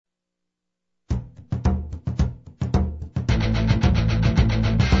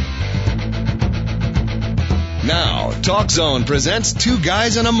Now, Talk Zone presents Two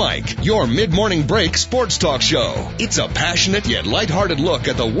Guys and a Mic, your mid-morning break sports talk show. It's a passionate yet lighthearted look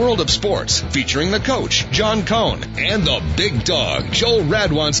at the world of sports, featuring the coach, John Cohn, and the Bigg Dogg, Joel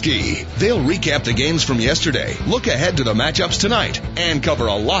Radwanski. They'll recap the games from yesterday, look ahead to the matchups tonight, and cover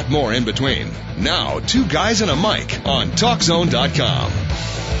a lot more in between. Now, Two Guys and a Mic on TalkZone.com.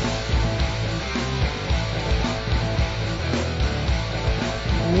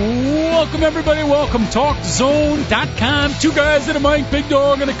 Welcome, everybody. Welcome. TalkZone.com. Two guys and a mic, Bigg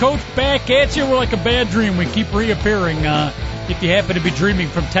Dogg and a coach back at you. We're like a bad dream. We keep reappearing. If you happen to be dreaming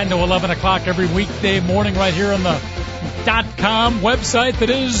from 10 to 11 o'clock every weekday morning right here on the .com website that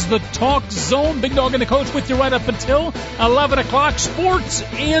is the Talk Zone. Bigg Dogg and the coach with you right up until 11 o'clock. Sports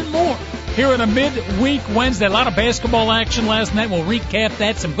and more here on a midweek Wednesday. A lot of basketball action last night. We'll recap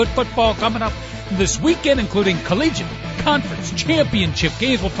that. Some good football coming up this weekend, including collegiate conference championship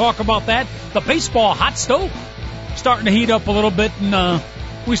games. We'll talk about that. The baseball hot stove starting to heat up a little bit, and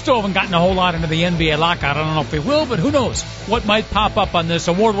we still haven't gotten a whole lot into the NBA lockout. I don't know if we will, but who knows what might pop up on this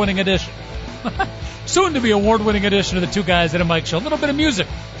award-winning edition. Soon to be award-winning edition of the Two Guys and a Mic show. A little bit of music,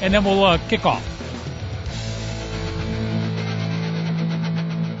 and then we'll kick off.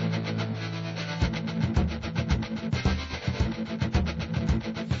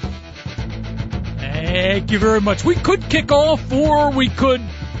 Thank you very much. We could kick off or we could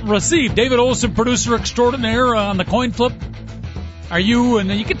receive. David Olson, producer extraordinaire on the coin flip. Are you,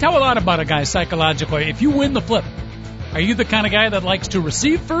 and you can tell a lot about a guy psychologically, if you win the flip, are you the kind of guy that likes to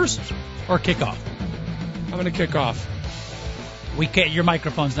receive first or kick off? I'm going to kick off. We can't, your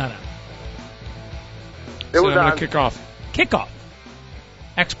microphone's not on. I'm going to kick off. Kick off.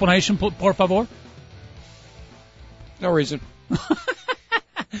 Explanation, por favor? No reason.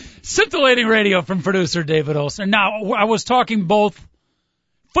 Scintillating radio from producer David Olson. Now, I was talking both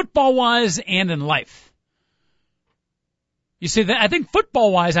football-wise and in life. You see, I think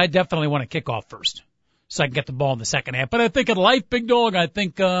football-wise, I definitely want to kick off first so I can get the ball in the second half. But I think in life, Bigg Dogg, I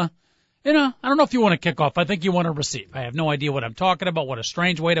think, I don't know if you want to kick off. I think you want to receive. I have no idea what I'm talking about. What a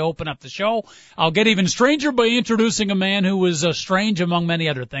strange way to open up the show. I'll get even stranger by introducing a man who is strange among many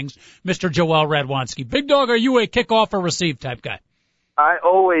other things, Mr. Joel Radwanski. Bigg Dogg, are you a kick-off or receive type guy? I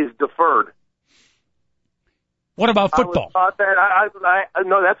always deferred. What about football? I was taught that.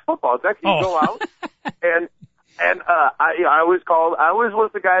 No, that's football. It's actually you go out and I always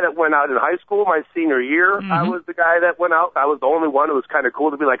was the guy that went out in high school my senior year. Mm-hmm. I was the guy that went out. I was the only one. It was kind of cool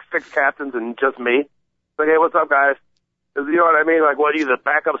to be like six captains and just me. Like, hey, what's up, guys? You know what I mean? Like, what are you, the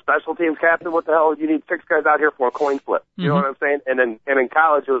backup special teams captain? What the hell? You need six guys out here for a coin flip. You know what I'm saying? And in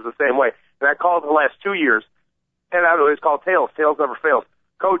college it was the same way. And I called the last 2 years. And I always call tails. Tails never fails.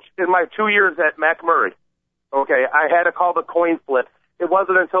 Coach, in my 2 years at McMurray, okay, I had to call the coin flip. It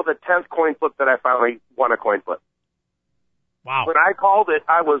wasn't until the 10th coin flip that I finally won a coin flip. Wow. When I called it,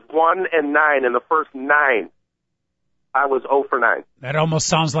 I was 1-9. In the first 9, I was 0 for 9. That almost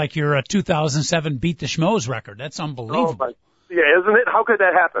sounds like your 2007 Beat the Schmoes record. That's unbelievable. Oh, yeah, isn't it? How could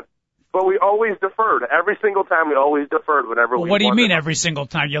that happen? But we always deferred. Every single time we always deferred whenever we won. What do you mean every single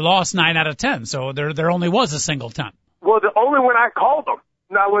time? You lost 9 out of 10, so there only was a single time. Well, only when I called them.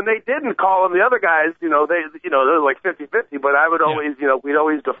 Now, when they didn't call them, the other guys, they're like 50-50, but I would always, we'd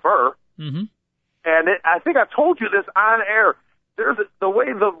always defer. Mm-hmm. And I think I've told you this on air. The way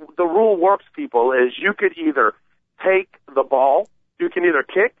the rule works, people, is you could either take the ball, you can either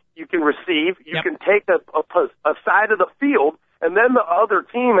kick, you can receive, you can take a side of the field, and then the other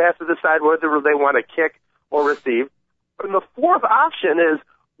team has to decide whether they want to kick or receive. And the fourth option is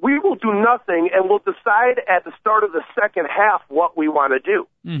we will do nothing, and we'll decide at the start of the second half what we want to do.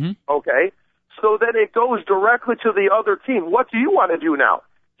 Mm-hmm. Okay? So then it goes directly to the other team. What do you want to do now?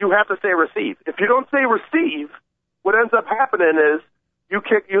 You have to say receive. If you don't say receive, what ends up happening is you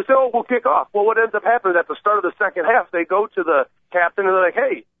say, oh, we'll kick off. Well, what ends up happening at the start of the second half, they go to the captain and they're like,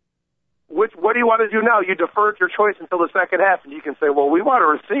 hey, what do you want to do now? You deferred your choice until the second half, and you can say, well, we want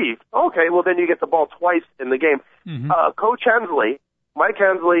to receive. Okay, well, then you get the ball twice in the game. Mm-hmm. Mike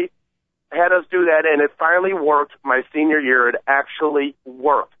Hensley, had us do that, and it finally worked my senior year. It actually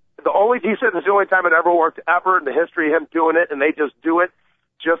worked. He said it's the only time it ever worked ever in the history of him doing it, and they just do it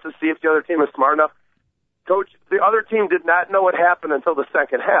just to see if the other team is smart enough. Coach, the other team did not know it happened until the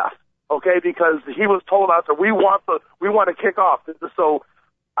second half, okay, because he was told out there, we want to kick off. So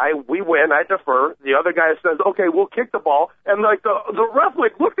we win, I defer. The other guy says, okay, we'll kick the ball. And like the ref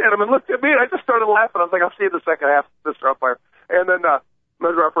looked at him and looked at me, and I just started laughing. I was like, I'll see you in the second half, Mr. Umpire. And then,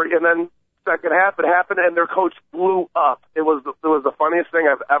 Mr. Referee, and then Second half, it happened, and their coach blew up. It was the funniest thing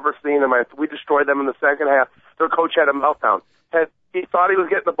I've ever seen. We destroyed them in the second half. Their coach had a meltdown. He thought he was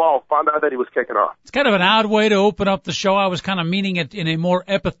getting the ball, found out that he was kicking off. It's kind of an odd way to open up the show. I was kind of meaning it in a more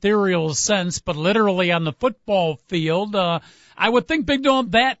epithereal sense, but literally on the football field, I would think, Bigg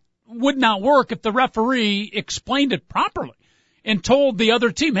Dogg, that would not work if the referee explained it properly and told the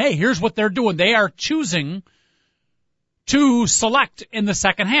other team, hey, here's what they're doing. They are choosing to select in the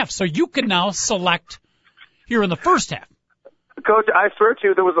second half. So you can now select here in the first half. Coach, I swear to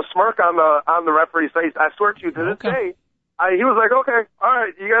you, there was a smirk on the referee's face. I swear to you, to this day, he was like, okay, all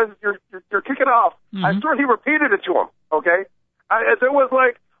right, you guys, you're kicking off. Mm-hmm. I swear he repeated it to him, okay? There was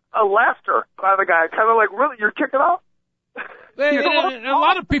like a laughter by the guy, kind of like, really, you're kicking off? A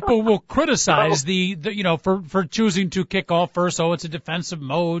lot of people will criticize for choosing to kick off first. Oh, it's a defensive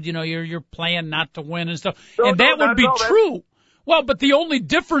mode. You're playing not to win and stuff. That would be true. Well, but the only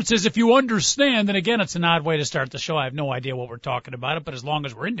difference is if you understand, and again, it's an odd way to start the show. I have no idea what we're talking about, but as long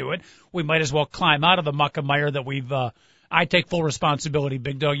as we're into it, we might as well climb out of the muck and mire that I take full responsibility,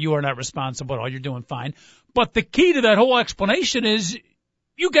 Bigg Dogg. You are not responsible at all. You're doing fine. But the key to that whole explanation is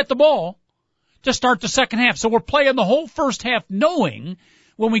you get the ball to start the second half. So we're playing the whole first half knowing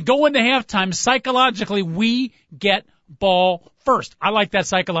when we go into halftime, psychologically, we get ball first. I like that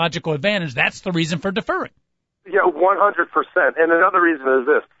psychological advantage. That's the reason for deferring. Yeah, 100%. And another reason is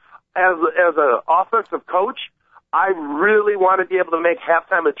this. As an offensive coach, I really want to be able to make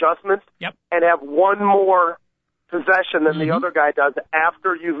halftime adjustments and have one more possession than the other guy does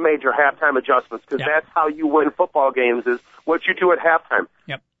after you've made your halftime adjustments, because that's how you win football games, is what you do at halftime.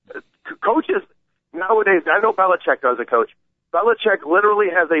 Yep. Coaches nowadays, I know Belichick does it, Coach. Belichick literally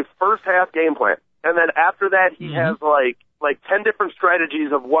has a first half game plan, and then after that he has like 10 different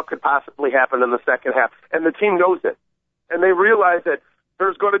strategies of what could possibly happen in the second half, and the team knows it, and they realize that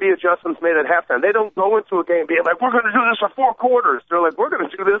there's going to be adjustments made at halftime. They don't go into a game being like, we're going to do this for 4 quarters. They're like, we're going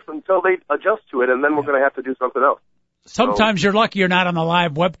to do this until they adjust to it, and then we're going to have to do something else. Sometimes you're lucky you're not on the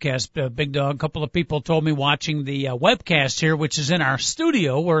live webcast, Bigg Dogg. A couple of people told me watching the webcast here, which is in our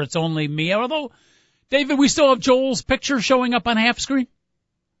studio where it's only me. Although, David, we still have Joel's picture showing up on half screen?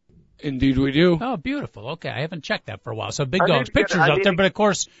 Indeed we do. Oh, beautiful. Okay, I haven't checked that for a while. So Bigg Dogg's picture's out there, but of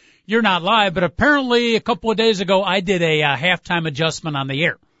course, you're not live. But apparently a couple of days ago, I did a halftime adjustment on the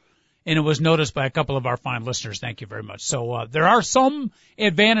air, and it was noticed by a couple of our fine listeners. Thank you very much. So there are some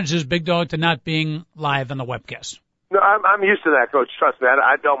advantages, Bigg Dogg, to not being live on the webcast. No, I'm used to that, Coach. Trust me,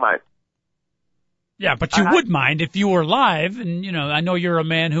 I don't mind. Yeah, but you would mind if you were live, and, I know you're a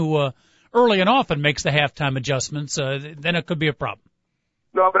man who early and often makes the halftime adjustments. Then it could be a problem.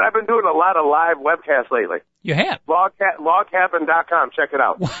 No, but I've been doing a lot of live webcasts lately. You have? Logcabin.com. Check it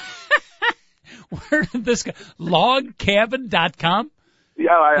out. Where did this go? Logcabin.com?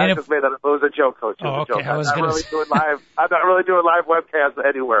 Yeah, I just made that. It was a joke, Coach. Oh, okay. I'm not really doing live webcasts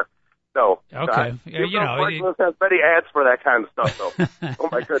anywhere. No. Okay. Craigslist has many ads for that kind of stuff, though. Oh,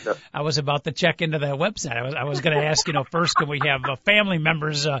 my goodness. I was about to check into that website. I was going to ask, first, can we have family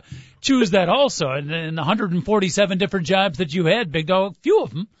members choose that also? And in the 147 different jobs that you had, Bigg Dogg, few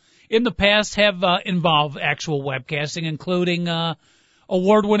of them in the past have involved actual webcasting, including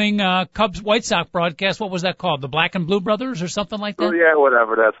award-winning Cubs White Sox broadcast. What was that called? The Black and Blue Brothers or something like that? Oh, yeah,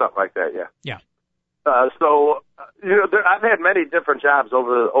 whatever. That's something like that, yeah. Yeah. I've had many different jobs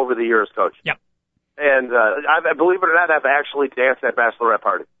over the years, Coach. Yep. And I believe it or not, I've actually danced at bachelorette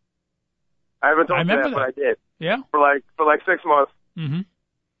party. I haven't told you that, but I did. Yeah. For like 6 months. Mm-hmm.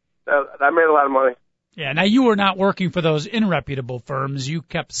 I made a lot of money. Yeah. Now you were not working for those irreputable firms. You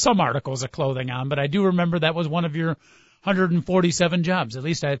kept some articles of clothing on, but I do remember that was one of your 147 jobs. At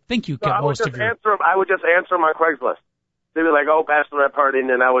least I think you kept most of your. I would just answer my Craigslist. They'd be like, "Oh, bachelorette party," and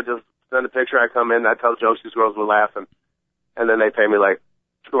then I would just send a picture. I come in, I tell jokes, these girls would laugh, and then they pay me like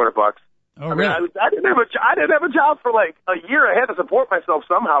 $200. Oh, really? I didn't have a job for like a year. I had to support myself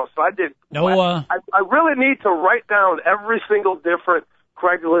somehow, so I did. No, I really need to write down every single different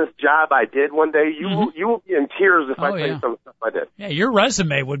Craigslist job I did one day. You will be in tears if I tell you some stuff I did. Yeah, your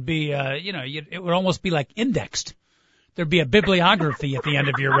resume would be, it would almost be like indexed. There'd be a bibliography at the end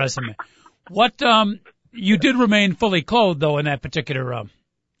of your resume. What, you did remain fully clothed though in that particular,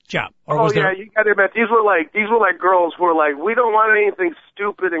 job. Or was you gotta admit, these were like girls who were like, we don't want anything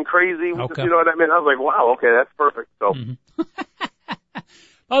stupid and crazy. Okay. You know what I mean? I was like, wow, okay, that's perfect. So.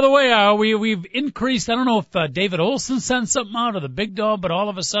 By the way, we've increased, I don't know if David Olson sent something out or the Bigg Dogg, but all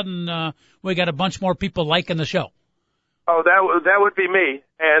of a sudden, we got a bunch more people liking the show. Oh, that would be me.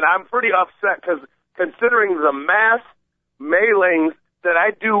 And I'm pretty upset because considering the mass mailings that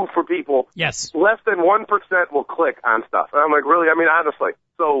I do for people, yes, less than 1% will click on stuff. And I'm like, really? I mean, honestly.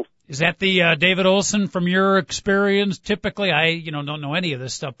 So is that the David Olson from your experience? Typically, I don't know any of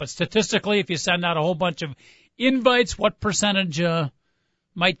this stuff, but statistically, if you send out a whole bunch of invites, what percentage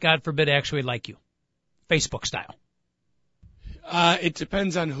might, God forbid, actually like you, Facebook style? It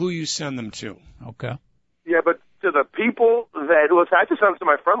depends on who you send them to. Okay. Yeah, but to the people that I just send them to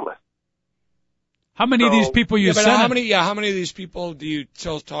my friend list. How many of these people you send? How many of these people do you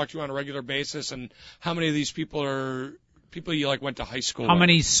talk to on a regular basis, and how many of these people are people you went to high school with? How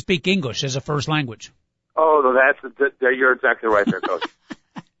many speak English as a first language? Oh, no, you're exactly right there, Coach.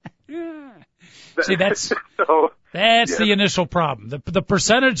 Yeah. See, that's so, that's the initial problem. The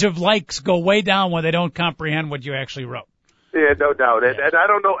percentage of likes go way down when they don't comprehend what you actually wrote. Yeah, no doubt. And I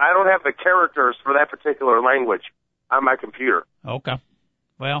don't know. I don't have the characters for that particular language on my computer. Okay.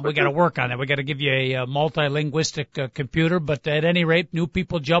 Well, we got to work on that. We got to give you a multilinguistic computer. But at any rate, new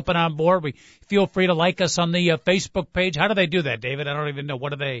people jumping on board. We feel free to like us on the Facebook page. How do they do that, David? I don't even know.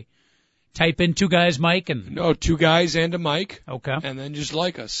 What do they type in? 2 Guys Mike and 2 Guys and a Mike. Okay. And then just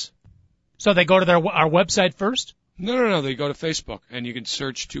like us. So they go to our website first? No. They go to Facebook and you can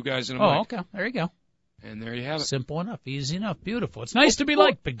search 2 Guys and a Mike. Oh, okay. There you go. And there you have it. Simple enough, easy enough, beautiful. It's nice to be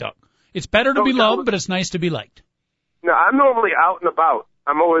liked, Bigg Dogg. It's better to be loved, but it's nice to be liked. No, I'm normally out and about.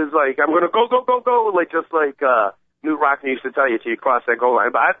 I'm always like, I'm going to go, just like Newt Rockne used to tell you till you cross that goal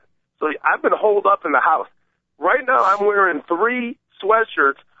line. But I've been holed up in the house. Right now I'm wearing 3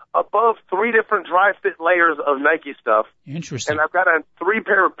 sweatshirts above 3 different dry fit layers of Nike stuff. Interesting. And I've got on 3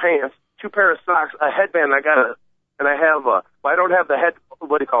 pair of pants, 2 pair of socks, a headband. I don't have the head,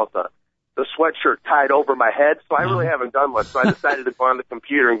 what do you call it, the sweatshirt tied over my head, so I really haven't done much. So I decided to go on the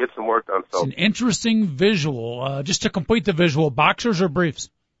computer and get some work done. So it's an interesting visual. Just to complete the visual, boxers or briefs?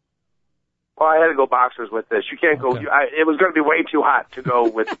 Well, I had to go boxers with this. You can't go. It was going to be way too hot to go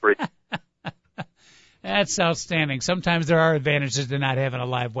with the briefs. That's outstanding. Sometimes there are advantages to not having a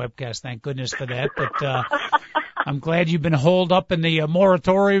live webcast. Thank goodness for that. But I'm glad you've been holed up in the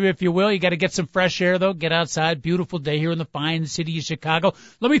moratorium, if you will. You got to get some fresh air, though. Get outside. Beautiful day here in the fine city of Chicago.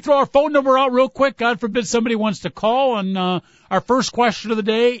 Let me throw our phone number out real quick. God forbid somebody wants to call. And our first question of the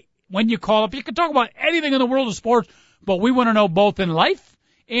day, when you call up, you can talk about anything in the world of sports, but we want to know both in life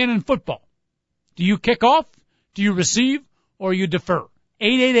and in football. Do you kick off? Do you receive? Or you defer?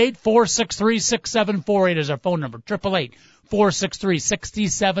 888-463-6748 is our phone number.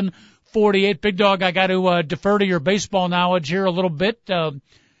 888-463-6748. Bigg Dogg, I got to defer to your baseball knowledge here a little bit.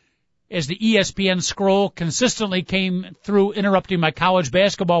 As the ESPN scroll consistently came through, interrupting my college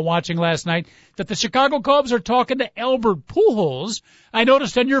basketball watching last night, that the Chicago Cubs are talking to Albert Pujols. I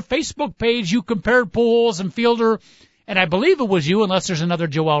noticed on your Facebook page you compared Pujols and Fielder, and I believe it was you, unless there's another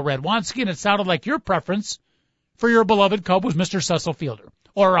Joel Radwanski, and it sounded like your preference for your beloved Cub was Mr. Cecil Fielder,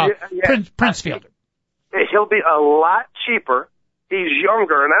 or Prince Fielder. He'll be a lot cheaper. He's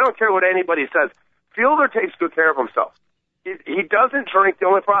younger, and I don't care what anybody says. Fielder takes good care of himself. He doesn't drink. The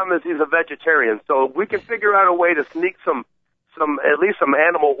only problem is he's a vegetarian. So if we can figure out a way to sneak at least some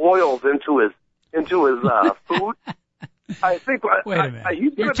animal oils into his food, I think. Wait a minute.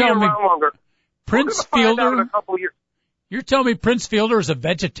 He's going to be around longer. Prince Fielder. In a couple years. You're telling me Prince Fielder is a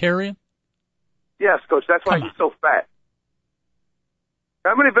vegetarian? Yes, Coach. That's why he's so fat.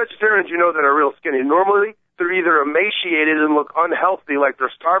 How many vegetarians you know that are real skinny? Normally, they're either emaciated and look unhealthy, like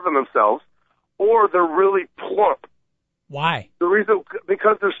they're starving themselves, or they're really plump. Why? The reason,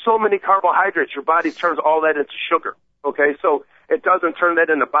 because there's so many carbohydrates, your body turns all that into sugar. Okay, so it doesn't turn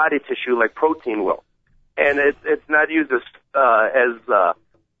that into body tissue like protein will, and it's not used as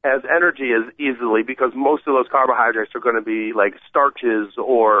energy as easily because most of those carbohydrates are going to be like starches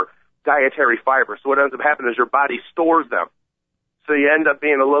or dietary fiber. So what ends up happening is your body stores them. So you end up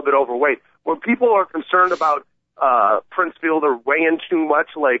being a little bit overweight. When people are concerned about Prince Fielder weighing too much,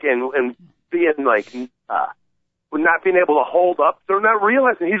 and being not being able to hold up, they're not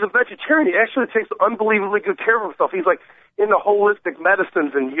realizing he's a vegetarian. He actually takes unbelievably good care of himself. He's like into holistic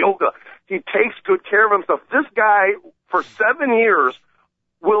medicines and yoga. He takes good care of himself. This guy, for 7 years,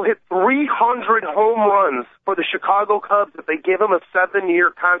 will hit 300 home runs for the Chicago Cubs if they give him a 7-year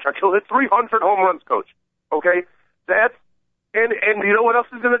contract. He'll hit 300 home runs, Coach. Okay? And you know what else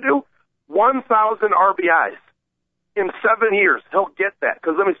he's going to do? 1,000 RBIs in 7 years. He'll get that.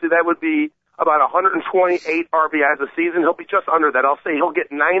 Because let me see, that would be about 128 RBIs a season. He'll be just under that. I'll say he'll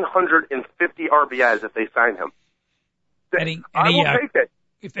get 950 RBIs if they sign him. I will take it.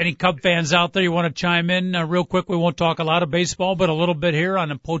 If any Cub fans out there, you want to chime in real quick, we won't talk a lot of baseball, but a little bit here on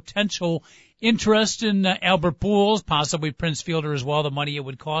a potential interest in Albert Pujols, possibly Prince Fielder as well, the money it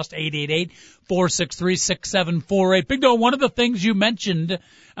would cost, 888-463-6748. Big Dog, one of the things you mentioned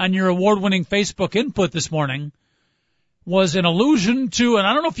on your award-winning Facebook input this morning was an allusion to, and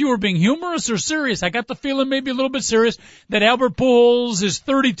I don't know if you were being humorous or serious, I got the feeling maybe a little bit serious, that Albert Pujols is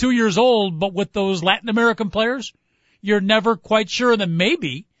 32 years old, but with those Latin American players, you're never quite sure that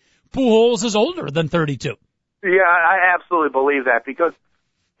maybe Pujols is older than 32. Yeah, I absolutely believe that because,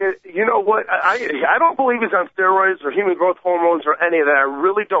 you know what, I don't believe he's on steroids or human growth hormones or any of that. I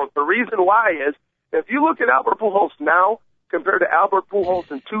really don't. The reason why is, if you look at Albert Pujols now compared to Albert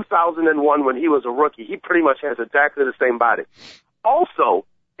Pujols in 2001 when he was a rookie, he pretty much has exactly the same body. Also,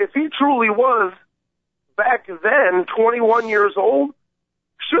 if he truly was, back then, 21 years old,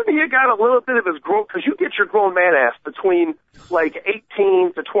 shouldn't he have got a little bit of his growth? Because you get your grown man ass between, like,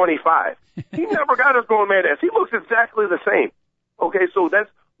 18 to 25. He never got his grown man ass. He looks exactly the same. Okay, so that's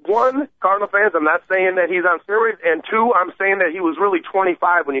one, Cardinal fans, I'm not saying that he's on steroids, and two, I'm saying that he was really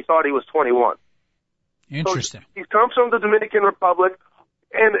 25 when he thought he was 21. Interesting. So he comes from the Dominican Republic,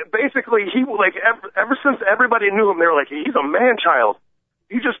 and basically he, like, ever since everybody knew him, they were like, he's a man-child.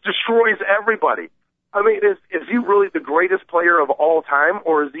 He just destroys everybody. I mean, is he really the greatest player of all time,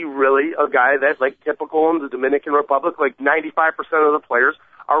 or is he really a guy that's, like, typical in the Dominican Republic? Like, 95% of the players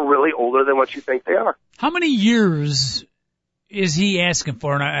are really older than what you think they are. How many years is he asking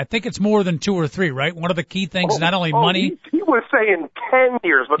for? And I think it's more than 2 or 3, right? One of the key things is not only money. He was saying 10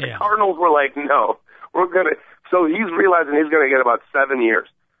 years, but the Cardinals were like, no, we're going to. So he's realizing he's going to get about 7 years.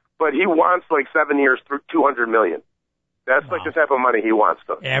 But he wants, like, 7 years through $200 million. That's like the type of money he wants,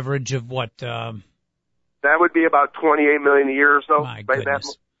 though. Average of what? That would be about $28 million a year or so. My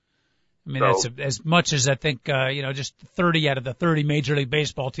goodness. I mean, that's as much as I think, just 30 out of the 30 Major League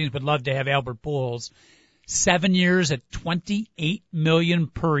Baseball teams would love to have Albert Pujols. 7 years at $28 million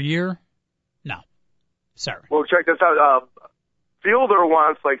per year? No. Sorry. Well, check this out. Fielder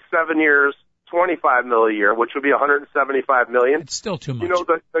wants like 7 years, $25 million a year, which would be $175 million. It's still too much. You know,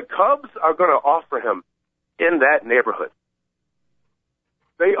 the Cubs are going to offer him in that neighborhood.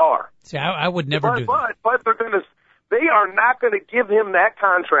 They are. See, I would never do that. But they are not going to give him that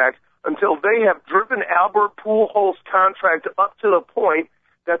contract until they have driven Albert Pujols' contract up to the point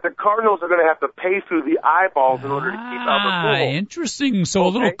that the Cardinals are going to have to pay through the eyeballs in order to keep Albert Pujols. Interesting. So a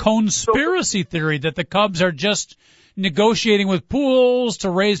little conspiracy theory that the Cubs are just negotiating with Pujols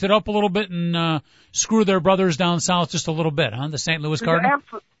to raise it up a little bit and screw their brothers down south just a little bit, huh? The St. Louis Cardinals?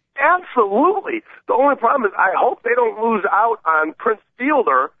 Absolutely. The only problem is I hope they don't lose out on Prince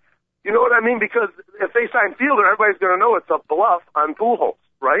Fielder. You know what I mean? Because if they sign Fielder, everybody's going to know it's a bluff on Pujols,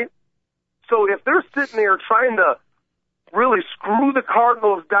 right? So if they're sitting there trying to really screw the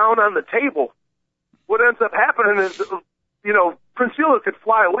Cardinals down on the table, what ends up happening is, Prince Fielder could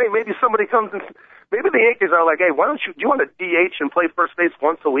fly away. Maybe somebody comes and maybe the Yankees are like, hey, do you want to DH and play first base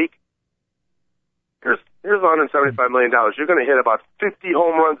once a week? Here's $175 million. You're going to hit about 50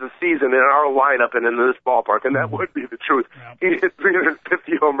 home runs a season in our lineup and in this ballpark, and that would be the truth. He hit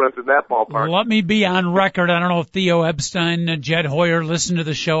 350 home runs in that ballpark. Let me be on record. I don't know if Theo Epstein, Jed Hoyer listened to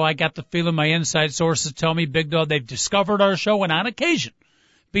the show. I got the feeling my inside sources tell me, Big Dog, they've discovered our show, and on occasion,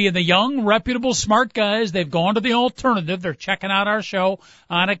 being the young, reputable, smart guys, they've gone to the alternative. They're checking out our show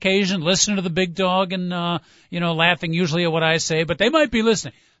on occasion, listening to the Big Dog and, laughing usually at what I say, but they might be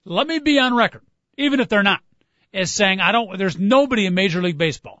listening. Let me be on record, even if they're not, as saying there's nobody in Major League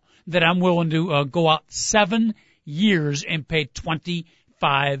Baseball that I'm willing to go out 7 years and pay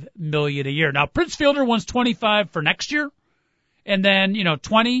 $25 million a year. Now, Prince Fielder wants 25 for next year, and then,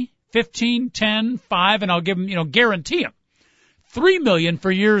 20, 15, 10, 5, and I'll give him, guarantee him $3 million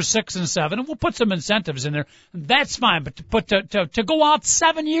for years 6 and 7, and we'll put some incentives in there. That's fine, but to go out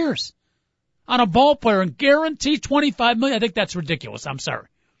 7 years on a ball player and guarantee $25 million, I think that's ridiculous. I'm sorry.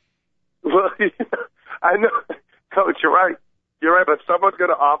 Well, I know, Coach, you're right. You're right, but someone's going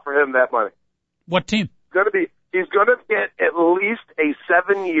to offer him that money. What team? He's going to get at least a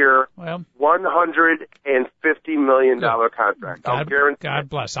 7-year, $150 million contract. I'll guarantee. God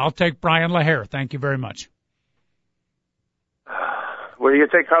bless. I'll take Brian LaHare. Thank you very much. Well, you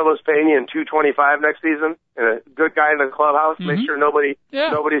can take Carlos Pena in $225 next season, and a good guy in the clubhouse. Mm-hmm. Make sure nobody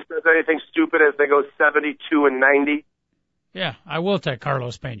says anything stupid as they go 72-90. Yeah, I will take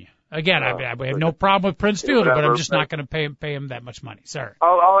Carlos Pena. Again, I have no problem with Prince Fielder, but I'm just not going to pay him that much money. Sorry.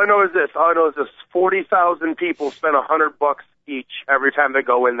 All I know is this. 40,000 people spend $100 each every time they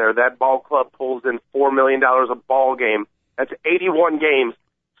go in there. That ball club pulls in $4 million a ball game. That's 81 games.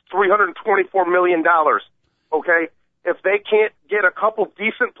 $324 million. Okay? If they can't get a couple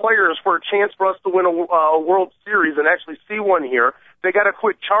decent players for a chance for us to win a World Series and actually see one here, They got to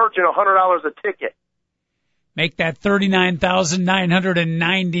quit charging $100 a ticket. Make that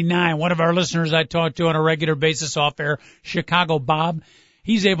 $39,999. One of our listeners I talk to on a regular basis off air, Chicago Bob,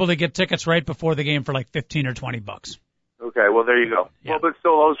 he's able to get tickets right before the game for like $15 or $20. Okay, well there you go. Yeah. Well, but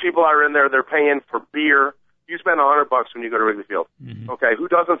still, those people are in there. They're paying for beer. You spend $100 when you go to Wrigley Field. Mm-hmm. Okay, who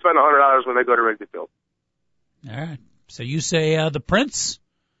doesn't spend $100 when they go to Wrigley Field? All right. So you say the Prince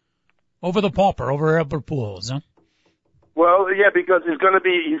over the Pauper, over Albert Pujols, huh? Well, yeah, because he's going to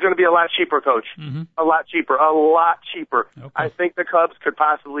be a lot cheaper, Coach. Mm-hmm. A lot cheaper. Okay. I think the Cubs could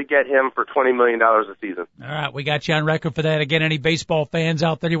possibly get him for $20 million a season. All right, we got you on record for that. Again, any baseball fans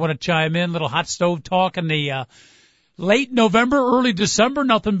out there you want to chime in? Little hot stove talk in the late November, early December.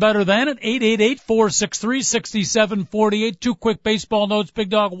 Nothing better than it. 888-463-6748. Two quick baseball notes, Bigg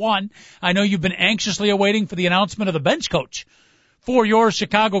Dogg. One, I know you've been anxiously awaiting for the announcement of the bench coach for your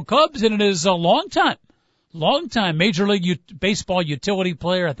Chicago Cubs, and it is a long time Major League Baseball utility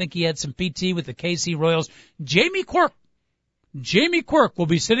player. I think he had some PT with the KC Royals. Jamie Quirk will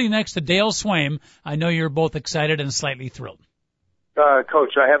be sitting next to Dale Swaim. I know you're both excited and slightly thrilled.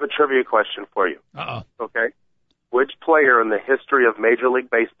 Coach, I have a trivia question for you. Uh-oh. Okay. Which player in the history of Major League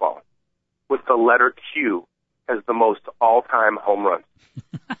Baseball with the letter Q has the most all-time home runs?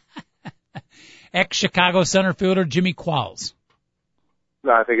 Ex-Chicago center fielder Jimmy Qualls.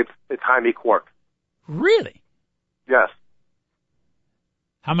 No, I think it's Jaime Quirk. Really? Yes.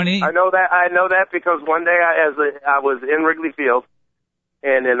 How many? I know that because one day I was in Wrigley Field,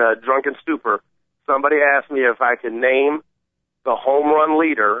 and in a drunken stupor, somebody asked me if I could name the home run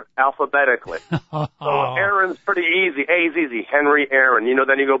leader alphabetically. So Aaron's pretty easy. A's easy. Henry Aaron.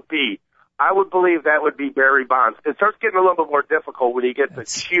 Then you go B. I would believe that would be Barry Bonds. It starts getting a little bit more difficult when you get the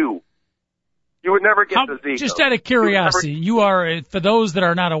Q. You would never get the Z. Just out of curiosity, you are, for those that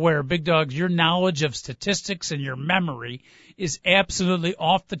are not aware, Bigg Dogg, your knowledge of statistics and your memory is absolutely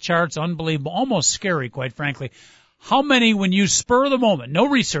off the charts, unbelievable, almost scary, quite frankly. How many, when you spur the moment, no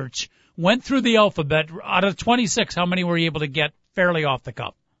research, went through the alphabet, out of 26, how many were you able to get fairly off the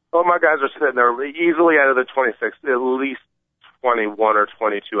cuff? Oh, my guys are sitting there easily out of the 26, at least 21 or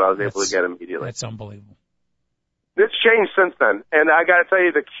 22 I was able to get immediately. That's unbelievable. It's changed since then, and I got to tell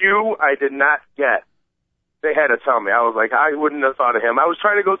you, the Q I did not get. They had to tell me. I was like, I wouldn't have thought of him. I was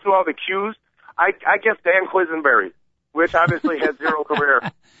trying to go through all the Qs. I guess Dan Quisenberry, which obviously had 0 career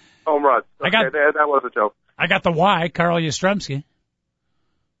home runs. Okay, that was a joke. I got the Y, Carl Yastrzemski.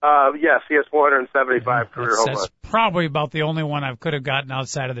 Yes, he has 475 career home runs. That's probably about the only one I could have gotten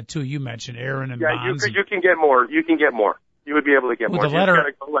outside of the two you mentioned, Aaron and Bonds. You can get more. You can get more. You would be able to get more.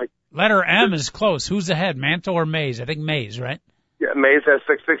 The letter M is close. Who's ahead, Mantle or Mays? I think Mays, right? Yeah, Mays has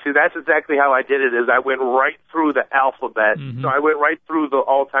 660. That's exactly how I did it. Is I went right through the alphabet. Mm-hmm. So I went right through the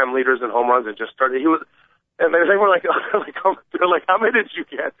all-time leaders in home runs and just started. And they were like, they're like, how many did you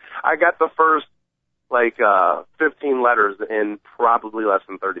get? I got the first 15 letters in probably less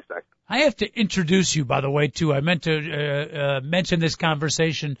than 30 seconds. I have to introduce you, by the way, too. I meant to mention this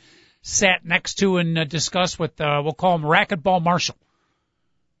conversation. Sat next to and discussed with, we'll call him Racquetball Marshall.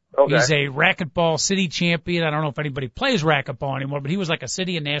 Okay. He's a racquetball city champion. I don't know if anybody plays racquetball anymore, but he was like a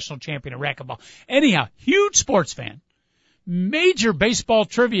city and national champion of racquetball. Anyhow, huge sports fan, major baseball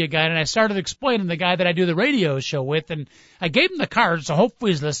trivia guy, and I started explaining the guy that I do the radio show with, and I gave him the card, so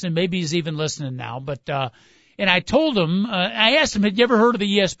hopefully he's listening. Maybe he's even listening now, but, and I told him, I asked him, had you ever heard of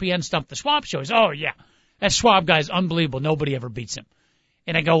the ESPN Stump the Schwab show? He said, oh yeah, that Schwab guy's unbelievable. Nobody ever beats him.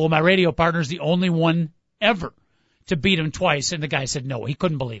 And I go, well, my radio partner's the only one ever to beat him twice. And the guy said no, he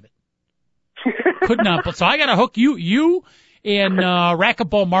couldn't believe it. Could not. So I got to hook you and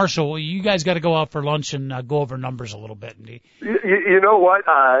Racquetball Marshall. You guys got to go out for lunch and go over numbers a little bit. You know what?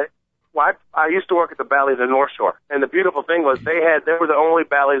 I used to work at the Ballet of the North Shore, and the beautiful thing was they were the only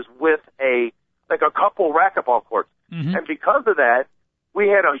ballets with a couple racquetball courts. Mm-hmm. And because of that, we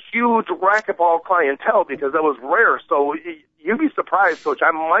had a huge racquetball clientele because that was rare. So you'd be surprised, Coach.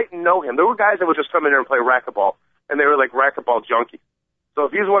 I might know him. There were guys that would just come in there and play racquetball, and they were like racquetball junkies. So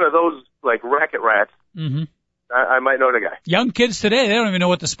if he's one of those like racket rats, mm-hmm. I might know the guy. Young kids today, they don't even know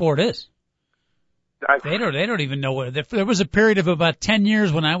what the sport is. They don't even know what. There was a period of about 10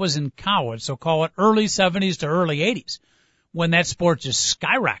 years when I was in college, so call it early 70s to early 80s, when that sport just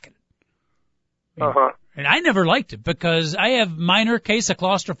skyrocketed. Uh-huh. And I never liked it because I have minor case of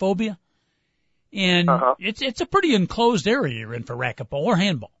claustrophobia, and it's a pretty enclosed area you're in for racquetball or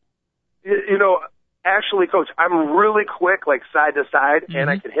handball. Actually, Coach, I'm really quick, like side to side, and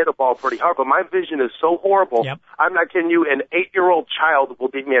I can hit a ball pretty hard, but my vision is so horrible. Yep. I'm not kidding you, an 8-year-old child will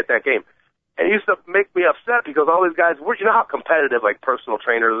beat me at that game. And it used to make me upset because all these guys, you know how competitive like personal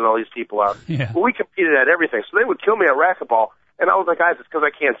trainers and all these people are. Yeah. Well, we competed at everything, so they would kill me at racquetball. And I was like, guys, it's because I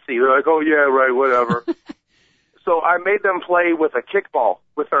can't see. They're like, oh, yeah, right, whatever. So I made them play with a kickball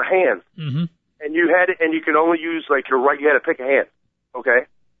with their hands. Mm-hmm. And you can only use, like, you had to pick a hand, okay?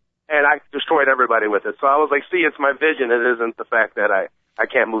 And I destroyed everybody with it. So I was like, see, it's my vision. It isn't the fact that I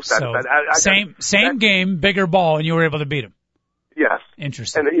can't move side to side. Same game, bigger ball, and you were able to beat him. Yes.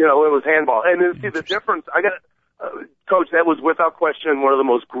 Interesting. And, it was handball. And then, see, the difference, Coach, that was without question one of the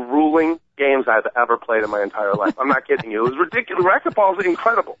most grueling games I've ever played in my entire life. I'm not kidding you. It was ridiculous. Racquetball is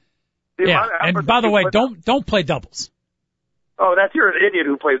incredible. And by the way, don't play doubles. Oh, you're an idiot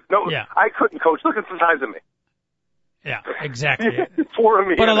who plays. No, yeah. I couldn't, Coach. Look at the size of me. Yeah, exactly. Four of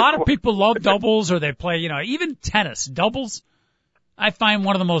me. But a lot of people love doubles, or they play, even tennis. Doubles, I find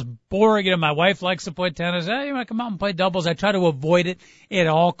one of the most boring. My wife likes to play tennis. Hey, you want to come out and play doubles? I try to avoid it at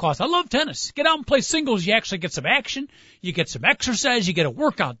all costs. I love tennis. Get out and play singles. You actually get some action. You get some exercise. You get a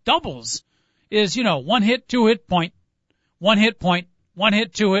workout. Doubles is, 1 hit, 2 hit point. 1 hit point. 1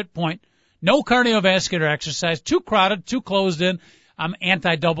 hit, 2 hit point. No cardiovascular exercise. Too crowded. Too closed in. I'm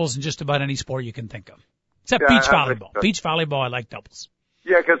anti-doubles in just about any sport you can think of. Except beach volleyball. Beach volleyball, I like doubles.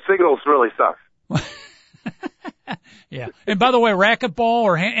 Yeah, because singles really sucks. Yeah. And by the way, racquetball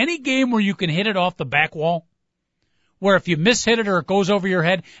or any game where you can hit it off the back wall, where if you miss-hit it or it goes over your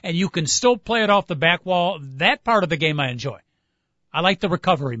head and you can still play it off the back wall, that part of the game I enjoy. I like the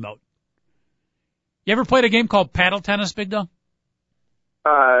recovery mode. You ever played a game called paddle tennis, Bigg Dogg?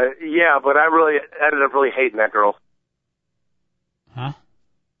 Yeah, but I really ended up really hating that girl. Huh?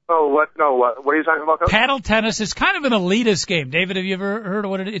 Oh, what? No, what are you talking about, Coach? Paddle tennis is kind of an elitist game. David, have you ever heard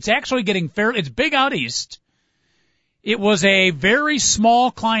of what it is? It's actually getting it's big out east. It was a very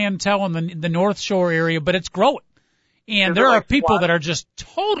small clientele in the North Shore area, but it's growing. And there are people that are just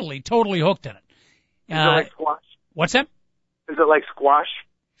totally hooked in it. Is it like squash? What's that? Is it like squash?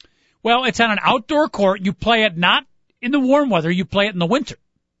 Well, it's on an outdoor court. You play it not in the warm weather. You play it in the winter.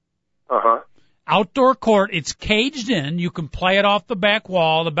 Uh-huh. Outdoor court. It's caged in. You can play it off the back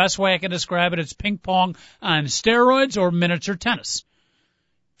wall. The best way I can describe it, it's ping pong on steroids or miniature tennis.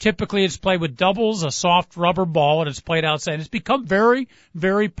 Typically, it's played with doubles, a soft rubber ball, and it's played outside. It's become very,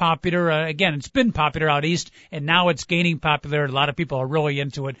 very popular. Again, it's been popular out east, and now it's gaining popularity. A lot of people are really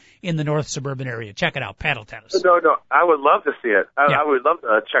into it in the north suburban area. Check it out, paddle tennis. No, I would love to see it. I would love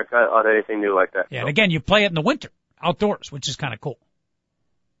to check out anything new like that. Yeah, and again, you play it in the winter, outdoors, which is kind of cool.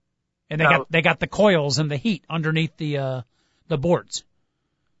 And they got the coils and the heat underneath the boards.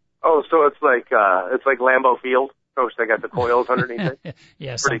 Oh, so it's like Lambeau Field. Coach, they got the coils underneath it.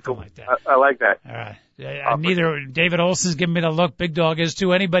 Yeah, pretty something cool. like that. I like that. All right. Neither David Olson's giving me the look. Bigg Dogg is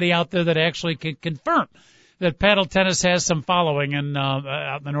too. Anybody out there that actually can confirm that paddle tennis has some following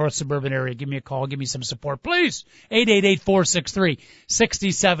out in the north suburban area, give me a call. Give me some support, please.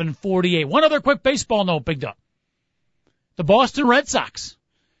 888-463-6748. One other quick baseball note, Bigg Dogg. The Boston Red Sox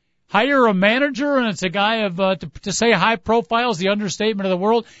hire a manager, and it's a guy to say high profile is the understatement of the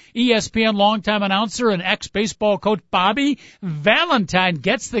world. ESPN longtime announcer and ex-baseball coach Bobby Valentine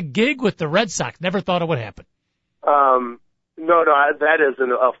gets the gig with the Red Sox. Never thought it would happen. No, that is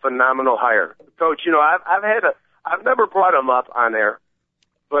a phenomenal hire, Coach. I've never brought him up on air,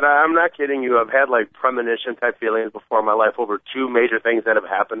 but I'm not kidding you. I've had like premonition type feelings before in my life over two major things that have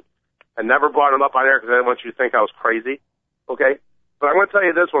happened. I never brought him up on air because I didn't want you to think I was crazy. Okay. But I'm going to tell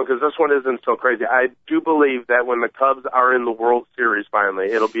you this one because this one isn't so crazy. I do believe that when the Cubs are in the World Series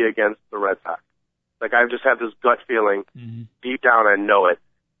finally, it'll be against the Red Sox. Like, I just have this gut feeling. Mm-hmm. Deep down, I know it.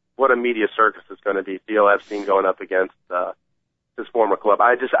 What a media circus it's going to be. Theo Epstein going up against his former club.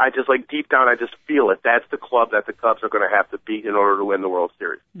 I just like deep down, I just feel it. That's the club that the Cubs are going to have to beat in order to win the World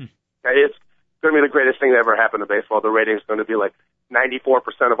Series. Mm. It's going to be the greatest thing that ever happened to baseball. The rating's going to be like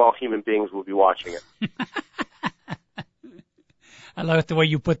 94% of all human beings will be watching it. I like the way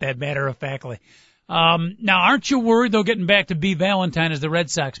you put that matter-of-factly. Now, aren't you worried, though, getting back to B. Valentine as the Red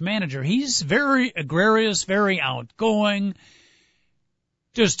Sox manager? He's very gregarious, very outgoing.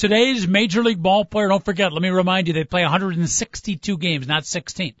 Does today's Major League ball player, don't forget, let me remind you, they play 162 games, not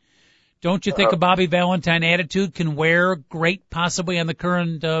 16. Don't you think a Bobby Valentine attitude can wear great possibly on the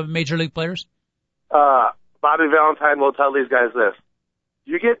current Major League players? Bobby Valentine will tell these guys this.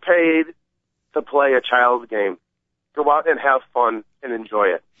 You get paid to play a child's game. Go out and have fun and enjoy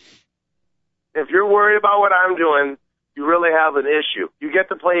it. If you're worried about what I'm doing, you really have an issue. You get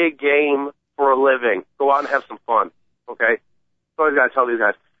to play a game for a living. Go out and have some fun, okay? So I got to tell these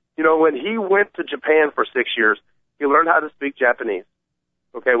guys. When he went to Japan for 6 years, he learned how to speak Japanese,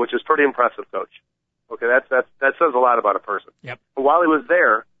 okay, which is pretty impressive, Coach. Okay, that says a lot about a person. Yep. And while he was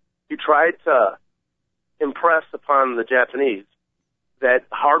there, he tried to impress upon the Japanese that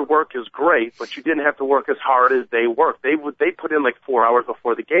hard work is great, but you didn't have to work as hard as they worked. They put in like 4 hours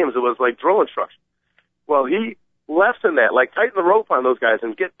before the games. It was like drill instruction. Well, he lessened that, like tighten the rope on those guys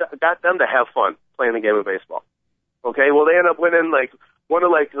and got them to have fun playing the game of baseball. Okay, well, they end up winning like one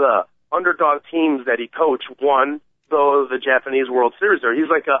of like the underdog teams that he coached won the Japanese World Series there. He's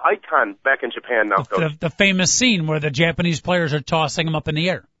like an icon back in Japan now, Coach. The famous scene where the Japanese players are tossing him up in the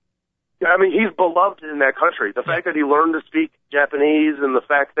air. Yeah, I mean, he's beloved in that country. The fact that he learned to speak Japanese and the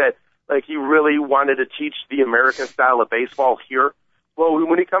fact that, like, he really wanted to teach the American style of baseball here. Well,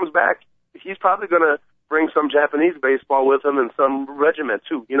 when he comes back, he's probably going to bring some Japanese baseball with him and some regiment,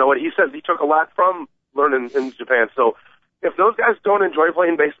 too. You know what? He says he took a lot from learning in Japan. So if those guys don't enjoy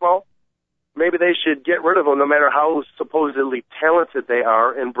playing baseball, maybe they should get rid of them no matter how supposedly talented they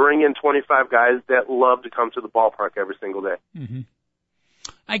are and bring in 25 guys that love to come to the ballpark every single day. Mm-hmm.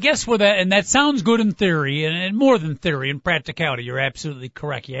 I guess with that, and that sounds good in theory, and more than theory, in practicality, you're absolutely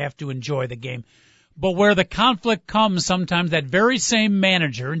correct. You have to enjoy the game. But where the conflict comes sometimes, that very same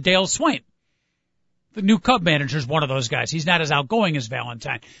manager, Dale Swain, the new Cub manager, is one of those guys. He's not as outgoing as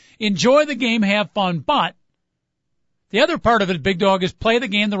Valentine. Enjoy the game, have fun, but the other part of it, Bigg Dogg, is play the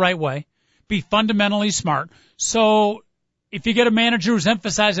game the right way, be fundamentally smart. So if you get a manager who's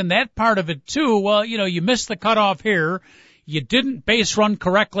emphasizing that part of it too, well, you know, you missed the cutoff here. You didn't base run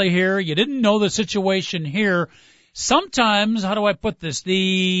correctly here. You didn't know the situation here. Sometimes, how do I put this?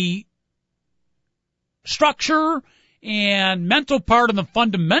 The structure and mental part and the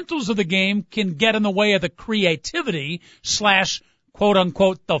fundamentals of the game can get in the way of the creativity / quote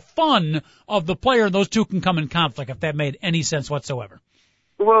unquote the fun of the player. And those two can come in conflict, if that made any sense whatsoever.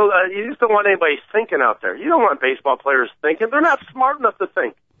 Well, you just don't want anybody thinking out there. You don't want baseball players thinking. They're not smart enough to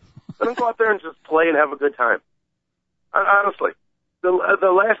think. Let them go out there and just play and have a good time. Honestly,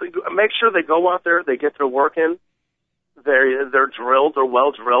 make sure they go out there, they get their work in, they're drilled, they're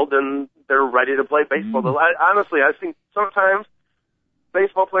well drilled, and they're ready to play baseball. Honestly, I think sometimes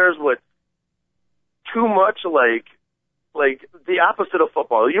baseball players would too much like the opposite of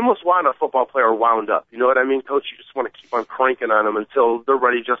football. You almost want a football player wound up. You know what I mean, Coach? You just want to keep on cranking on them until they're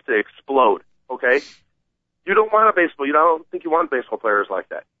ready just to explode. Okay? You don't want I don't think you want baseball players like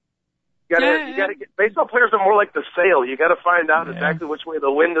that. You gotta get, baseball players are more like the sail. You gotta find out exactly which way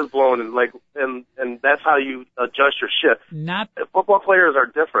the wind is blowing and that's how you adjust your ship. Football players are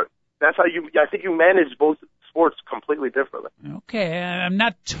different. That's how I think you manage both sports completely differently. Okay. I'm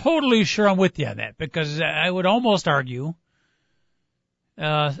not totally sure I'm with you on that because I would almost argue,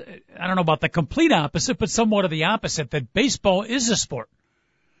 I don't know about the complete opposite, but somewhat of the opposite, that baseball is a sport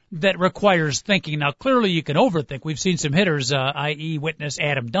that requires thinking. Now, clearly you can overthink. We've seen some hitters, i.e. witness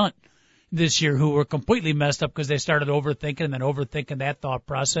Adam Dunt, this year who were completely messed up because they started overthinking and then overthinking that thought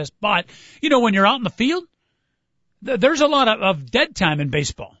process. But, you know, when you're out in the field, there's a lot of dead time in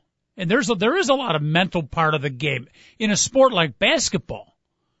baseball. And there is a lot of mental part of the game. In a sport like basketball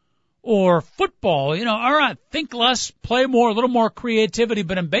or football, you know, all right, think less, play more, a little more creativity.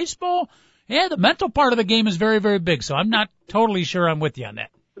 But in baseball, the mental part of the game is very, very big. So I'm not totally sure I'm with you on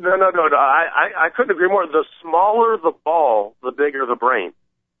that. No. I couldn't agree more. The smaller the ball, the bigger the brain.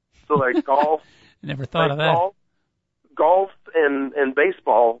 So like golf. Never thought of that. Golf and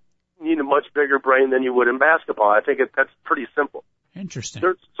baseball need a much bigger brain than you would in basketball. I think that's pretty simple. Interesting.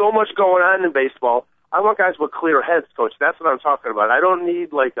 There's so much going on in baseball. I want guys with clear heads, Coach. That's what I'm talking about. I don't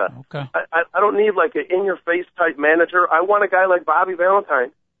need like I don't need like an in-your-face type manager. I want a guy like Bobby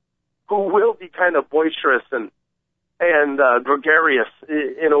Valentine who will be kind of boisterous and gregarious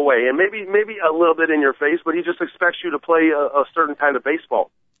in a way, and maybe a little bit in your face, but he just expects you to play a certain kind of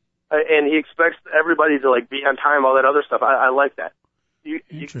baseball. And he expects everybody to like be on time, all that other stuff. I like that.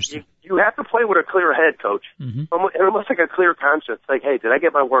 Interesting. You have to play with a clear head, Coach. Mm-hmm. Almost like a clear conscience. Like, hey, did I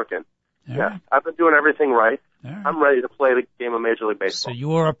get my work in? Yeah, I've been doing everything right. I'm ready to play the game of Major League Baseball. So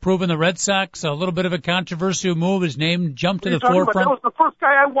you are approving the Red Sox. A little bit of a controversial move. His name jumped to the forefront. That was the first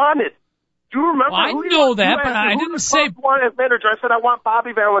guy I wanted. Do you remember? Well, I know that, but I didn't say. One as manager, I said I want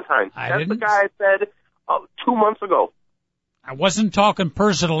Bobby Valentine. That's the guy I said 2 months ago. I wasn't talking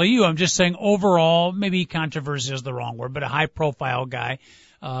personally to you. I'm just saying overall, maybe controversial is the wrong word, but a high-profile guy.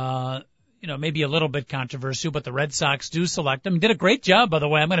 Maybe a little bit controversial, but the Red Sox do select him. Did a great job, by the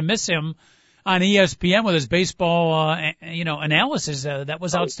way. I'm going to miss him on ESPN with his baseball, analysis. That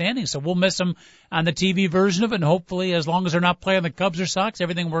was outstanding. So we'll miss him on the TV version of it, and hopefully, as long as they're not playing the Cubs or Sox,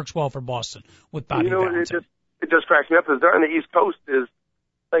 everything works well for Boston with Bobby Valentine. It just cracks me up. Is they're on the East Coast is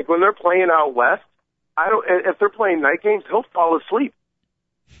like when they're playing out west. If they're playing night games, he'll fall asleep.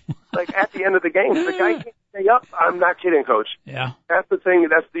 Like at the end of the game, the guy can't stay up. I'm not kidding, Coach. Yeah. That's the thing.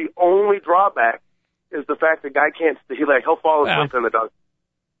 That's the only drawback is the fact the guy can't. He'll fall asleep in the dunk.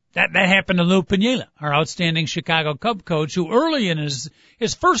 That happened to Lou Piniella, our outstanding Chicago Cub coach, who early in his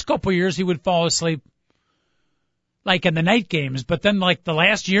first couple of years he would fall asleep like in the night games, but then like the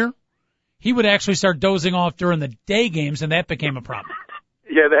last year he would actually start dozing off during the day games, and that became a problem.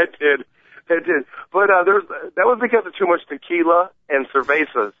 Yeah, that did. But that was because of too much tequila and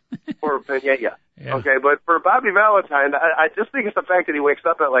cervezas for Piniella. Yeah. Okay, but for Bobby Valentine, I just think it's the fact that he wakes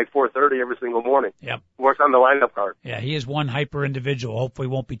up at like 4:30 every single morning. Yep. Works on the lineup card. Yeah, he is one hyper individual. Hopefully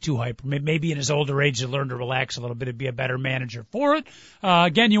won't be too hyper. Maybe in his older age he'll learn to relax a little bit and be a better manager for it.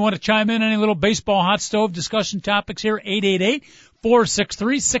 Again, you want to chime in any little baseball hot stove discussion topics here?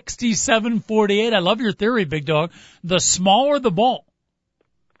 888-463-6748. I love your theory, Big Dog. The smaller the ball,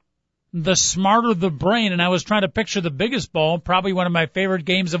 the smarter the brain. And I was trying to picture the biggest ball, probably one of my favorite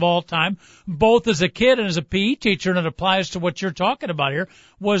games of all time, both as a kid and as a PE teacher, and it applies to what you're talking about here,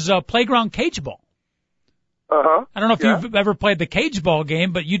 was playground cage ball. Uh-huh. I don't know if you've ever played the cage ball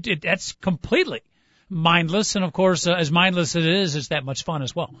game, but that's completely mindless. And of course, as mindless as it is, it's that much fun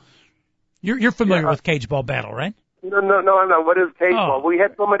as well. You're familiar with cage ball battle, right? No, I'm not. What is cage ball? We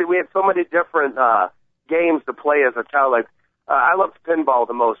had so many different games to play as a child. Like, I loved pinball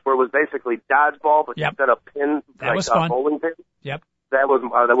the most, where it was basically dodgeball, but instead of pin, that was fun. Bowling pin. Yep. That was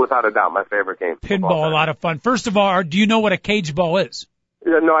without a doubt my favorite game. Pinball, a lot of fun. First of all, do you know what a cage ball is?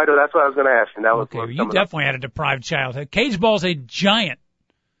 Yeah, no, I do. That's what I was going to ask you. You definitely had a deprived childhood. Cage ball is a giant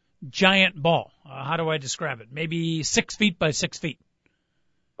ball. How do I describe it? Maybe 6 feet by 6 feet.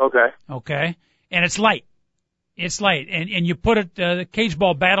 Okay. And it's light. And you put it, the cage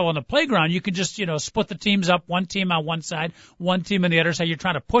ball battle on the playground, you can just, split the teams up, one team on one side, one team on the other side. You're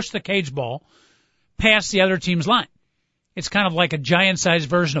trying to push the cage ball past the other team's line. It's kind of like a giant-sized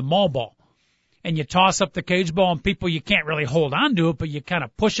version of mall ball. And you toss up the cage ball, and people, you can't really hold on to it, but you kind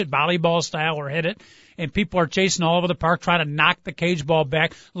of push it volleyball style or hit it. And people are chasing all over the park trying to knock the cage ball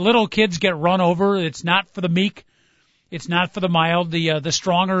back. Little kids get run over. It's not for the meek. It's not for the mild. The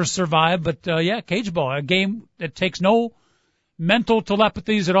stronger survive. But, cage ball, a game that takes no mental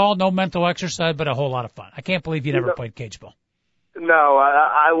telepathies at all, no mental exercise, but a whole lot of fun. I can't believe you never played cage ball. No,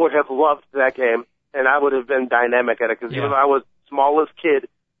 I would have loved that game, and I would have been dynamic at it, because even though I was the smallest kid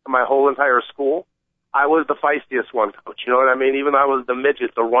in my whole entire school, I was the feistiest one, coach. You know what I mean? Even though I was the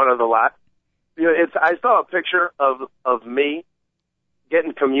midget, the run of the lot. I saw a picture of me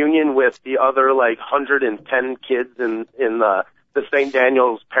getting communion with the other 110 kids in the St.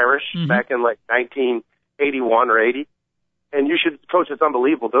 Daniel's Parish back in 1981 or 80. And you should, coach, it's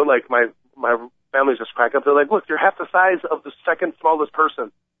unbelievable. They're like, my families just crack up. They're like, look, you're half the size of the second smallest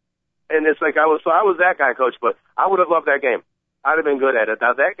person. And it's like I was that guy, coach, but I would have loved that game. I'd have been good at it.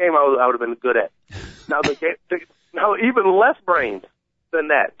 Now that game I would have been good at. Now now even less brains than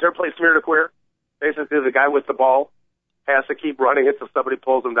that. Did you ever play Smear to Queer? Basically the guy with the ball has to keep running until somebody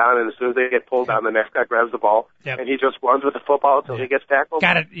pulls him down, and as soon as they get pulled down, the next guy grabs the ball, and he just runs with the football until he gets tackled.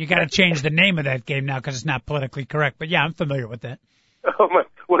 You got to change the name of that game now because it's not politically correct. But yeah, I'm familiar with that. Oh my!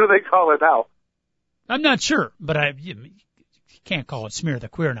 What do they call it now? I'm not sure, but you can't call it Smear the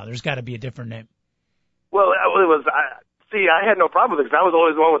Queer now. There's got to be a different name. Well, it was. See, I had no problem with it because I was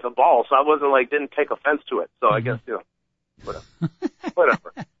always the one with the ball, so I wasn't didn't take offense to it. So I guess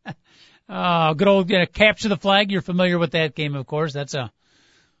whatever. Good old capture the flag. You're familiar with that game, of course. That's a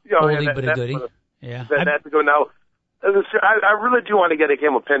oldie but a goodie. That's good. Now, I really do want to get a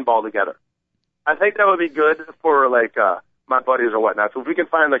game of pinball together. I think that would be good for my buddies or whatnot. So if we can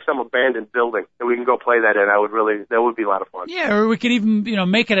find some abandoned building and we can go play that in, that would be a lot of fun. Yeah, or we could even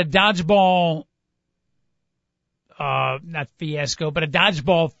make it a dodgeball. Not fiasco, but a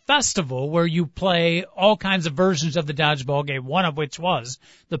dodgeball festival where you play all kinds of versions of the dodgeball game, one of which was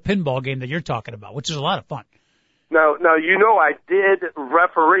the pinball game that you're talking about, which is a lot of fun. Now, I did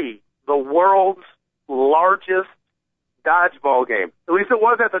referee the world's largest dodgeball game. At least it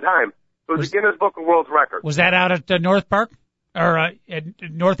was at the time. It was the Guinness Book of World Records. Was that out at North Park? Or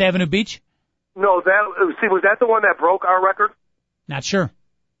at North Avenue Beach? No, was that the one that broke our record? Not sure.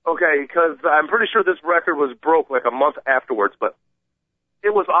 Okay, because I'm pretty sure this record was broke a month afterwards, but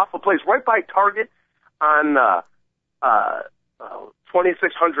it was off a place right by Target on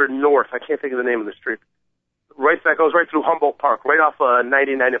 2600 North. I can't think of the name of the street. That goes right through Humboldt Park, right off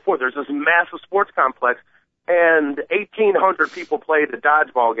 9094. There's this massive sports complex, and 1,800 people played the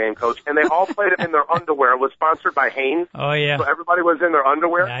dodgeball game, Coach, and they all played it in their underwear. It was sponsored by Hanes. Oh, yeah. So everybody was in their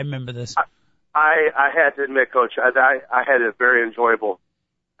underwear. Yeah, I remember this. I had to admit, Coach, I had it very enjoyable.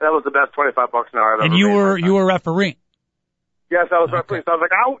 That was the best $25 an hour I've ever made. And you were refereeing? Yes, I was refereeing. So I was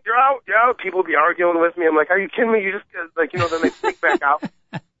like, you're out. People would be arguing with me. I'm like, are you kidding me? You just, then they sneak back out.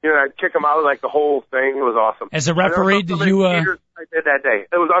 I'd kick them out like the whole thing. It was awesome. As a referee, did you? I did that day.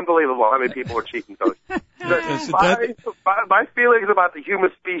 It was unbelievable how many people were cheating, Coach. My feelings about the human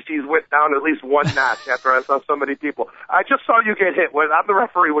species went down at least one notch after I saw so many people. I just saw you get hit. I'm the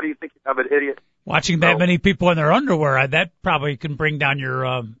referee. What do you think? I'm an idiot. Watching that many people in their underwear, that probably can bring down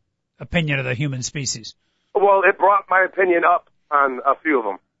your opinion of the human species. Well, it brought my opinion up on a few of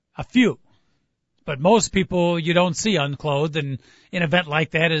them. A few. But most people you don't see unclothed, and an event like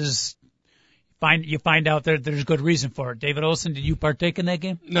that you find out there's good reason for it. David Olson, did you partake in that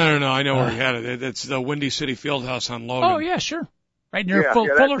game? No. I know where he had it. It's the Windy City Fieldhouse on Logan. Oh, yeah, sure. Right near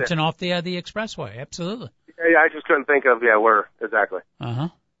Fullerton off the expressway. Absolutely. Yeah, I just couldn't think of, where exactly. Uh-huh.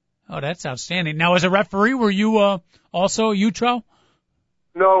 Oh, that's outstanding. Now, as a referee, were you also Utro?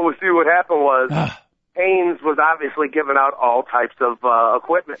 No, see, what happened was Haynes was obviously giving out all types of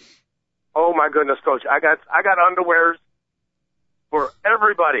equipment. Oh, my goodness, Coach. I got underwears for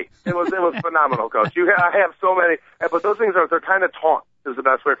everybody. It was phenomenal, Coach. I have so many, but those things they're kind of taunt is the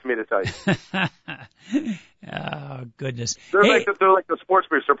best way for me to tell you. Oh, goodness. They're like the sports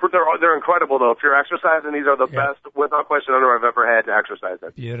briefs. They're incredible, though. If you're exercising, these are the best, without question, underwear I've ever had to exercise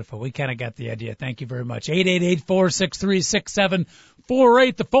in. Beautiful. We kind of got the idea. Thank you very much.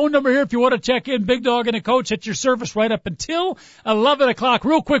 888-463-6748. The phone number here if you want to check in. Bigg Dogg and a coach at your service right up until 11 o'clock.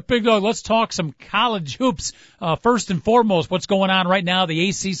 Real quick, Bigg Dogg, let's talk some college hoops. First and foremost, what's going on right now? The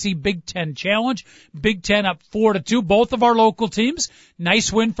ACC Big Ten Challenge. Big Ten up 4-2. Both of our local teams.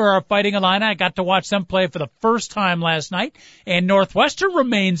 Nice win for our Fighting Illini. I got to watch them play for the first time last night. And Northwestern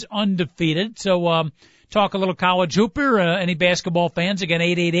remains undefeated. So, talk a little college hooper. Any basketball fans? Again,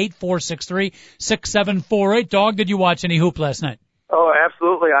 888-463-6748. Dog, did you watch any hoop last night? Oh,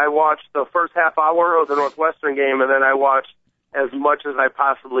 absolutely. I watched the first half hour of the Northwestern game, and then I watched as much as I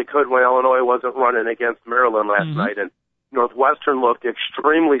possibly could when Illinois wasn't running against Maryland last night. And Northwestern looked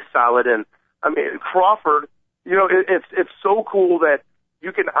extremely solid. And, I mean, Crawford, it's so cool that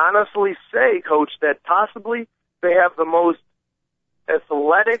you can honestly say, Coach, that possibly they have the most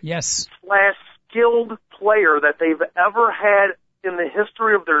athletic / skilled player that they've ever had in the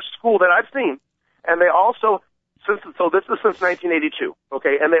history of their school that I've seen. And they also, this is since 1982,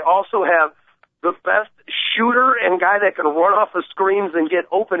 okay, and they also have the best shooter and guy that can run off of screens and get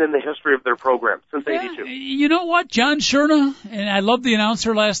open in the history of their program since 82. You know what? John Scherna, and I love the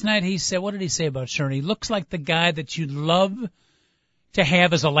announcer last night, he said, what did he say about Scherna? He looks like the guy that you'd love to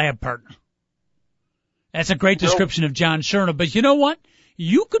have as a lab partner. That's a great description of John Scherna. But you know what?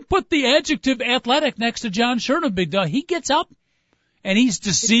 You could put the adjective athletic next to John Scherna, Bigg Dogg. He gets up, and he's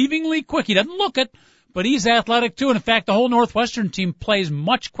deceivingly quick. He doesn't look it, but he's athletic too. And in fact, the whole Northwestern team plays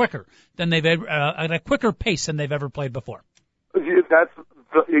much quicker than they've ever, at a quicker pace than they've ever played before. That's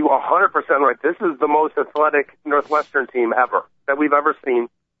 100% right. This is the most athletic Northwestern team ever that we've ever seen,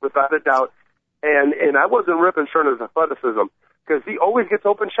 without a doubt. And I wasn't ripping Scherner's athleticism because he always gets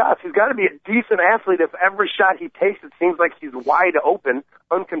open shots. He's got to be a decent athlete if every shot he takes, it seems like he's wide open,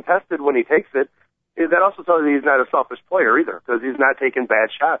 uncontested when he takes it. That also tells you he's not a selfish player either, because he's not taking bad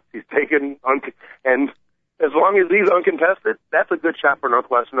shots. He's taking and as long as he's uncontested, that's a good shot for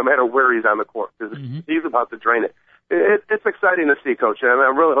Northwestern, no matter where he's on the court, because he's about to drain it. It's exciting to see, Coach, and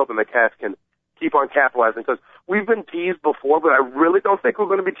I'm really hoping the Cats can keep on capitalizing, because we've been teased before, but I really don't think we're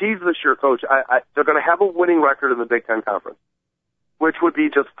going to be teased this year, Coach. They're going to have a winning record in the Big Ten Conference, which would be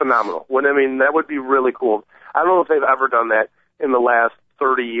just phenomenal. That would be really cool. I don't know if they've ever done that in the last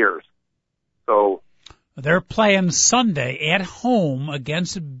 30 years. So they're playing Sunday at home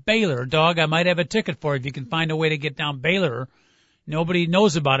against Baylor. Dog, I might have a ticket for you if you can find a way to get down Baylor. Nobody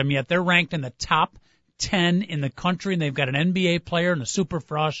knows about them yet. They're ranked in the top 10 in the country, and they've got an NBA player and a super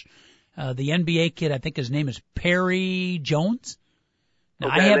frush. The NBA kid, I think his name is Perry Jones.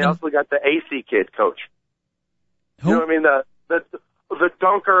 Now, they also got the AC kid, Coach. Who? You know what I mean? The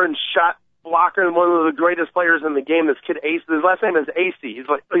dunker and shot blocker and one of the greatest players in the game. This kid Ace, his last name is AC. He's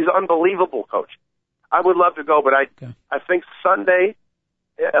unbelievable, Coach. I would love to go, but I think Sunday,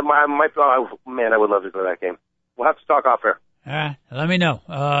 I would love to go to that game. We'll have to talk off air. Let me know.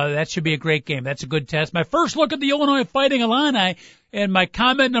 That should be a great game. That's a good test. My first look at the Illinois Fighting Illini, and my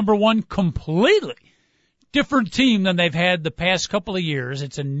comment number one, completely different team than they've had the past couple of years.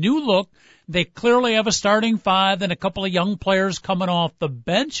 It's a new look. They clearly have a starting five and a couple of young players coming off the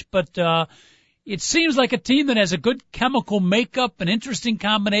bench, but it seems like a team that has a good chemical makeup, an interesting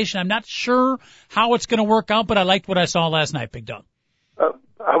combination. I'm not sure how it's going to work out, but I liked what I saw last night, Bigg Dogg.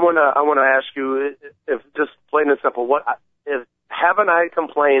 I want to ask you, if just plain and simple, haven't I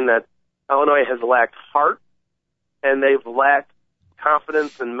complained that Illinois has lacked heart and they've lacked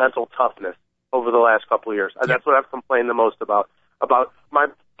confidence and mental toughness over the last couple of years? That's what I've complained the most about. My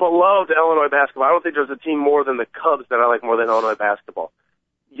beloved Illinois basketball. I don't think there's a team more than the Cubs that I like more than Illinois basketball.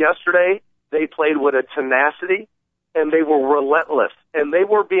 Yesterday, they played with a tenacity, and they were relentless, and they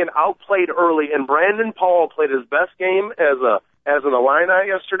were being outplayed early. And Brandon Paul played his best game as an Illini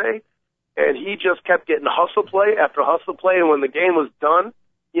yesterday, and he just kept getting hustle play after hustle play. And when the game was done,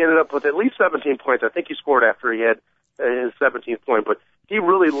 he ended up with at least 17 points. I think he scored after he had his 17th point, but he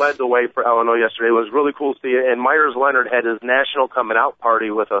really led the way for Illinois yesterday. It was really cool to see. And Myers Leonard had his national coming out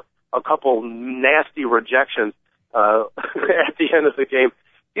party with a couple nasty rejections at the end of the game.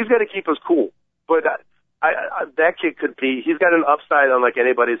 He's got to keep us cool, but that kid he's got an upside unlike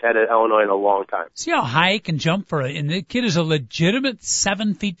anybody's had at Illinois in a long time. See how high he can jump and the kid is a legitimate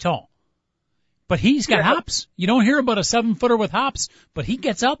 7 feet tall. But he's got hops. You don't hear about a 7-footer with hops, but he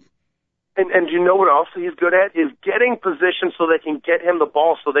gets up. And you know what also he's good at is getting position so they can get him the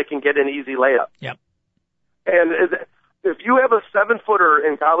ball so they can get an easy layup. Yep. And if you have a 7-footer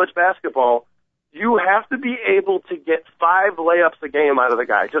in college basketball, you have to be able to get 5 layups a game out of the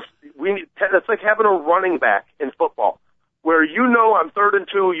guy. It's like having a running back in football, where on 3rd and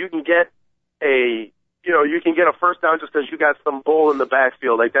 2 you can get a first down just because you got some bull in the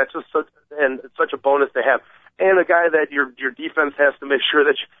backfield. Like that's just such a bonus to have, and a guy that your defense has to make sure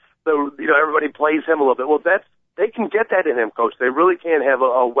that everybody plays him a little bit. Well, they can get that in him, Coach. They really can have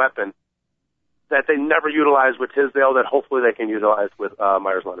a weapon that they never utilized with Tisdale that hopefully they can utilize with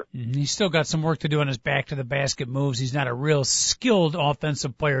Myers Leonard. He's still got some work to do on his back to the basket moves. He's not a real skilled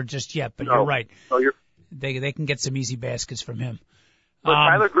offensive player just yet, but you're right. No, they can get some easy baskets from him. But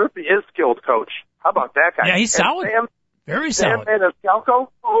Tyler Griffey is skilled, Coach. How about that guy? Yeah, he's solid. Very solid. Sam Maniscalco.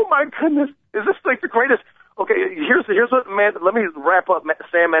 Oh my goodness, is this like the greatest? Okay, here's what let me wrap up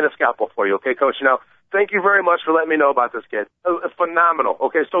Sam Maniscalco for you, okay, Coach? Now, thank you very much for letting me know about this kid. Phenomenal.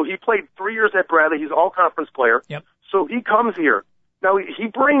 Okay, so he played 3 years at Bradley. He's an all-conference player. Yep. So he comes here. Now, he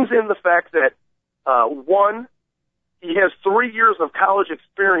brings in the fact that, one, he has 3 years of college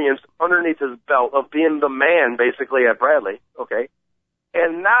experience underneath his belt of being the man, basically, at Bradley, okay?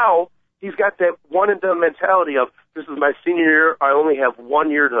 And now he's got that one-and-done mentality of, this is my senior year, I only have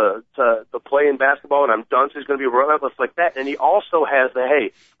 1 year to play in basketball, and I'm done, so he's going to be relentless like that. And he also has the,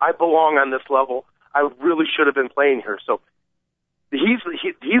 hey, I belong on this level. I really should have been playing here. So he's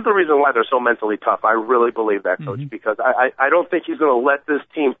the reason why they're so mentally tough. I really believe that, Coach, because I don't think he's going to let this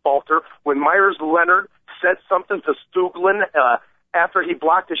team falter. When Myers Leonard said something to Stuglin after he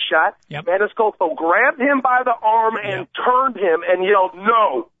blocked a shot, Maniscalco grabbed him by the arm and turned him and yelled,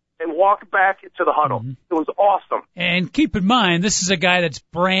 no, and walked back to the huddle. It was awesome. And keep in mind, this is a guy that's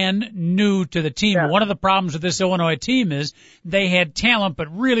brand new to the team. Yeah. One of the problems with this Illinois team is they had talent,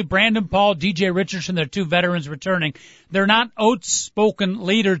 but really Brandon Paul, DJ Richardson, they're 2 veterans returning. They're not outspoken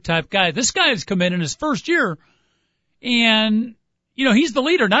leader type guys. This guy has come in his first year, and he's the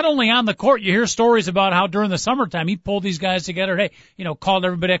leader, not only on the court. You hear stories about how during the summertime he pulled these guys together. Hey, called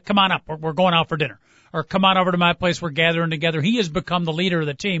everybody, come on up, we're going out for dinner. Or come on over to my place, we're gathering together. He has become the leader of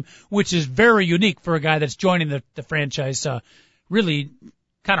the team, which is very unique for a guy that's joining the franchise. Really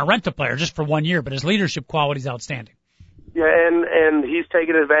kind of rent-a-player just for 1 year, but his leadership quality is outstanding. Yeah, and he's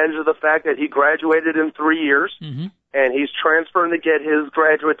taken advantage of the fact that he graduated in 3 years, and he's transferring to get his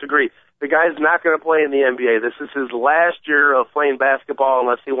graduate degree. The guy's not going to play in the NBA. This is his last year of playing basketball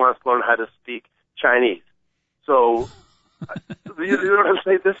unless he wants to learn how to speak Chinese. So, you know what I'm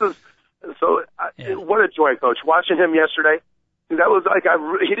saying? What a joy, Coach. Watching him yesterday, that was like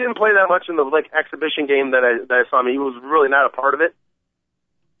he didn't play that much in the exhibition game that I saw him. He was really not a part of it.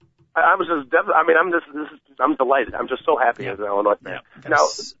 I was just, I'm delighted. I'm just so happy as an Illinois fan. Now,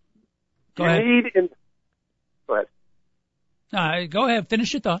 go ahead. Go ahead. Go ahead.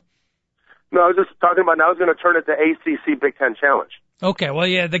 Finish your thought. No, I was just talking about now I was going to turn it to ACC Big Ten Challenge. Okay. Well,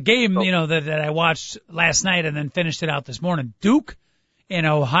 yeah, the game, that I watched last night and then finished it out this morning. Duke and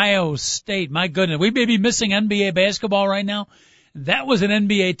Ohio State. My goodness, we may be missing NBA basketball right now. That was an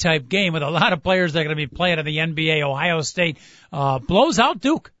NBA type game with a lot of players that are going to be playing in the NBA. Ohio State blows out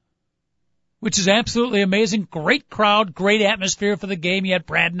Duke, which is absolutely amazing. Great crowd, great atmosphere for the game. You had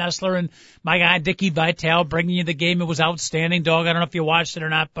Brad Nessler and my guy Dickie Vitale bringing you the game. It was outstanding, Dog. I don't know if you watched it or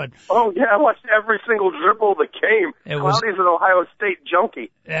not, but oh yeah, I watched every single dribble of the game. Cloudy's an Ohio State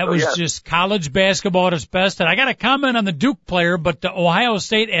junkie. That was just college basketball at its best. And I got to comment on the Duke player, but the Ohio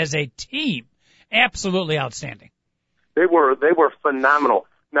State as a team, absolutely outstanding. They were phenomenal.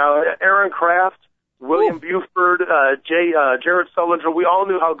 Now Aaron Kraft, William Buford, Jared Sullinger, we all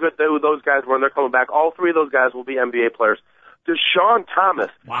knew how good those guys were, and they're coming back. All 3 of those guys will be NBA players. Deshaun Thomas.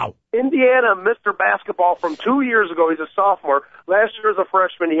 Wow. Indiana Mr. Basketball from 2 years ago. He's a sophomore. Last year as a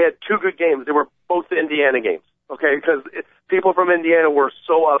freshman, he had 2 good games. They were both the Indiana games. Okay, because people from Indiana were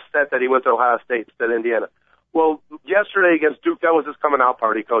so upset that he went to Ohio State instead of Indiana. Well, yesterday against Duke, that was his coming out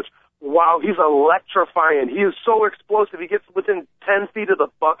party, Coach. Wow, he's electrifying. He is so explosive. He gets within 10 feet of the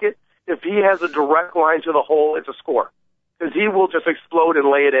bucket. If he has a direct line to the hole, it's a score. Because he will just explode and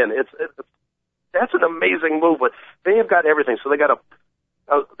lay it in. That's an amazing move, but they have got everything. So they got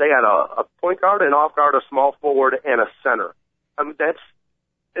a point guard, an off guard, a small forward, and a center. I mean,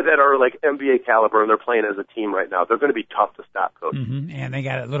 that are like NBA caliber, and they're playing as a team right now. They're going to be tough to stop, Coach. Mm-hmm. And they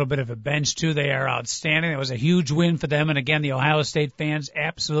got a little bit of a bench, too. They are outstanding. It was a huge win for them. And, again, the Ohio State fans,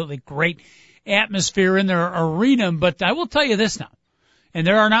 absolutely great atmosphere in their arena. But I will tell you this now, and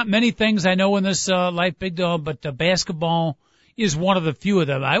there are not many things I know in this life, Big Dog, but basketball is one of the few of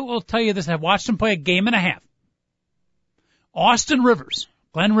them. I will tell you this. I've watched them play a game and a half. Austin Rivers,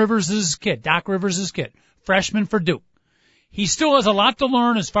 Glenn Rivers' kid, Doc Rivers' kid, freshman for Duke. He still has a lot to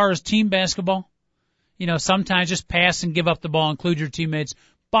learn as far as team basketball. You know, sometimes just pass and give up the ball, include your teammates.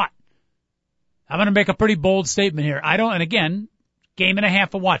 But I'm going to make a pretty bold statement here. And again, game and a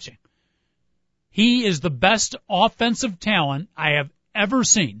half of watching. He is the best offensive talent I have ever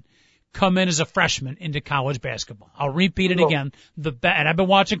seen come in as a freshman into college basketball. I'll repeat it again. And I've been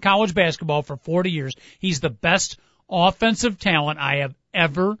watching college basketball for 40 years. He's the best offensive talent I have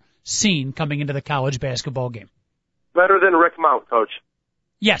ever seen coming into the college basketball game. Better than Rick Mount, Coach.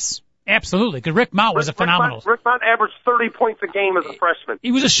 Yes, absolutely, because Rick Mount was a phenomenal. Rick Mount averaged 30 points a game as a freshman.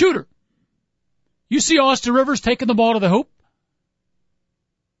 He was a shooter. You see Austin Rivers taking the ball to the hoop.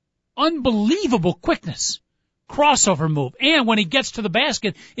 Unbelievable quickness. Crossover move. And when he gets to the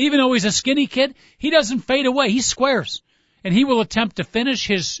basket, even though he's a skinny kid, he doesn't fade away. He squares. And he will attempt to finish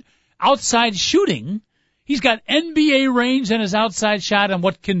his outside shooting. He's got NBA range in his outside shot, and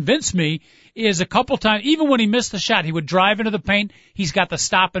what convinced me is a couple times, even when he missed the shot, he would drive into the paint. He's got the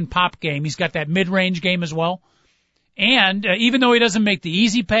stop and pop game. He's got that mid-range game as well. And even though he doesn't make the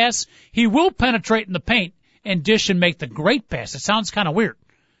easy pass, he will penetrate in the paint and dish and make the great pass. It sounds kind of weird.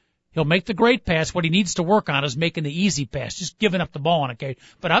 He'll make the great pass. What he needs to work on is making the easy pass, just giving up the ball on occasion.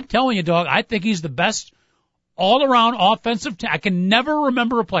 But I'm telling you, Dog, I think he's the best all-around offensive I can never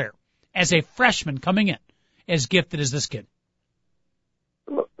remember a player as a freshman coming in as gifted as this kid.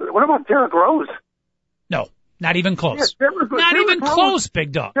 What about Derrick Rose? No, not even close. Yeah, not even close,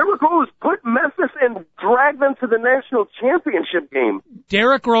 Big Dog. Derrick Rose put Memphis and dragged them to the national championship game.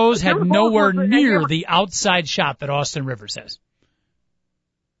 Derrick Rose had nowhere near the outside shot that Austin Rivers has.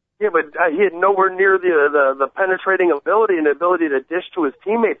 Yeah, but he had nowhere near the penetrating ability and the ability to dish to his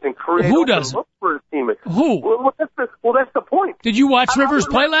teammates and create Who doesn't? Look for his teammates. Who? Well, that's the point. Did you watch Rivers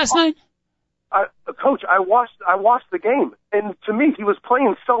play last night? Coach, I watched the game, and to me, he was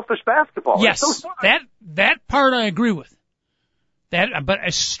playing selfish basketball. Yes, that part I agree with. But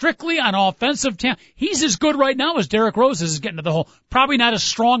strictly on offensive talent, he's as good right now as Derrick Rose is getting to the hole. Probably not as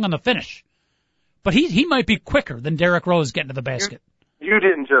strong on the finish, but he might be quicker than Derrick Rose getting to the basket. You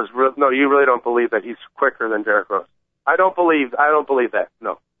didn't just you really don't believe that he's quicker than Derrick Rose. I don't believe that.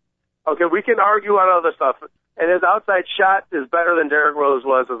 No. Okay, we can argue on other stuff, and his outside shot is better than Derrick Rose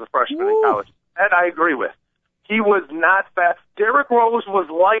was as a freshman in college. That I agree with. He was not fast. Derrick Rose was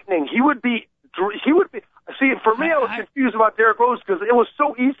lightning. He would be. See, for me, I was confused about Derrick Rose because it was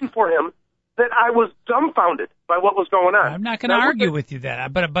so easy for him that I was dumbfounded by what was going on. I'm not going to argue with you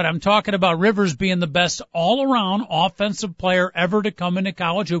that, but I'm talking about Rivers being the best all-around offensive player ever to come into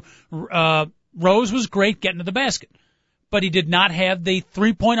college. Rose was great getting to the basket, but he did not have the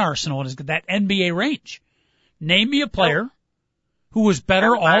three-point arsenal and that NBA range. Name me a player who was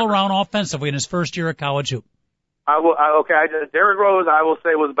better all-around offensively in his first year of college hoop. Derrick Rose, I will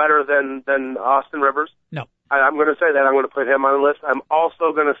say, was better than Austin Rivers. No. I'm going to say that. I'm going to put him on the list. I'm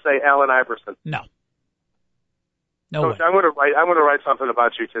also going to say Allen Iverson. No. Coach, I'm going to write something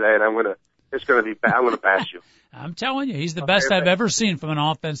about you today, and I'm going to bash you. I'm telling you, he's the best I've ever seen from an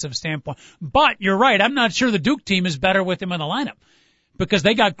offensive standpoint. But you're right. I'm not sure the Duke team is better with him in the lineup because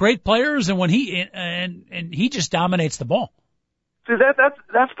they got great players, and when he just dominates the ball. See,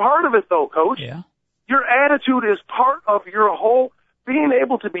 that's part of it, though, Coach. Yeah. Your attitude is part of your whole being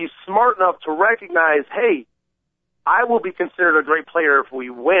able to be smart enough to recognize, hey, I will be considered a great player if we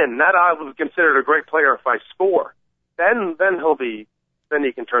win. Not I will be considered a great player if I score. Then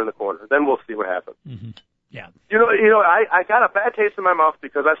he can turn the corner. Then we'll see what happens. Mm-hmm. Yeah. I got a bad taste in my mouth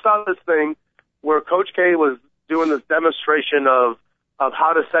because I saw this thing where Coach K was doing this demonstration of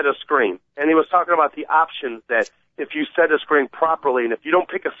how to set a screen. And he was talking about the options that if you set a screen properly and if you don't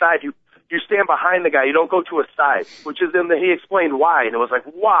pick a side, you stand behind the guy. You don't go to a side, which is he explained why. And it was like,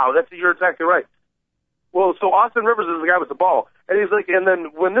 wow, you're exactly right. Well, so Austin Rivers is the guy with the ball. And he's like, and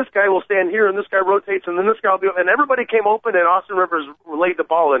then when this guy will stand here and this guy rotates and then this guy will be, and everybody came open and Austin Rivers laid the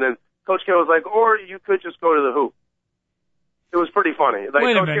ball in and Coach K was like, or you could just go to the hoop. It was pretty funny. Like,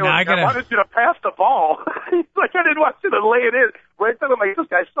 wait a Coach minute, K was like, I wanted you to pass the ball. He's like, I didn't want you to lay it in. Right then I'm like, this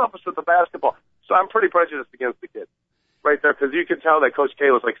guy's selfish with the basketball. So I'm pretty prejudiced against the kid. Right there, because you could tell that Coach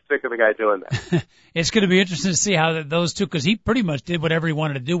K was like sick of the guy doing that. It's going to be interesting to see how those two, because he pretty much did whatever he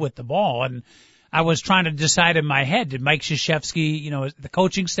wanted to do with the ball. And I was trying to decide in my head, did Mike Krzyzewski, the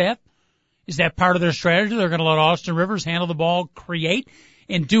coaching staff, is that part of their strategy? They're going to let Austin Rivers handle the ball, create,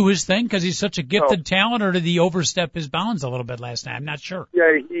 and do his thing because he's such a gifted talent, or did he overstep his bounds a little bit last night? I'm not sure.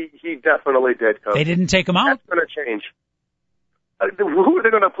 Yeah, he definitely did, Coach. They didn't take him out? That's going to change. Who are they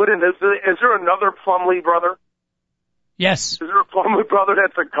going to put in? Is there another Plumlee brother? Yes. Is there a Plumlee brother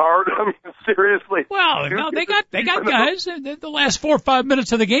that's a guard? I mean, seriously. Well, no, they got guys. The last 4 or 5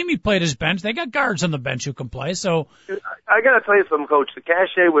 minutes of the game, he played his bench. They got guards on the bench who can play. So I got to tell you something, Coach. The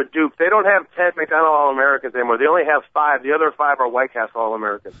cachet with Duke, they don't have 10 McDonald All-Americans anymore. They only have 5. The other 5 are White Castle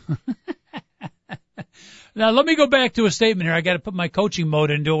All-Americans. Now, let me go back to a statement here. I got to put my coaching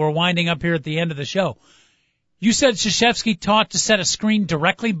mode into it. We're winding up here at the end of the show. You said Krzyzewski taught to set a screen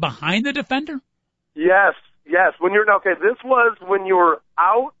directly behind the defender? Yes. When you're this was when you were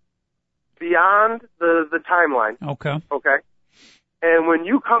out beyond the timeline. Okay. And when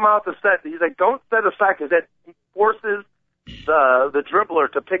you come out to set, he's like, don't set aside because that forces the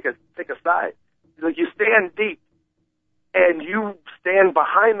dribbler to pick a side. He's like, you stand deep and you stand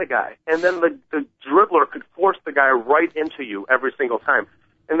behind the guy, and then the dribbler could force the guy right into you every single time.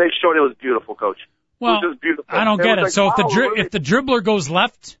 And they showed it was beautiful, Coach. Well, it was just beautiful. I don't get it. Like, so wow, if the dribbler goes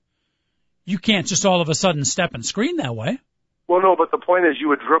left, you can't just all of a sudden step and screen that way. Well, no, but the point is you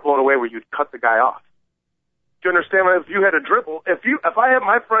would dribble in a way where you'd cut the guy off. Do you understand? If you had a dribble, if I had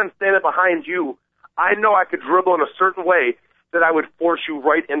my friend standing behind you, I know I could dribble in a certain way that I would force you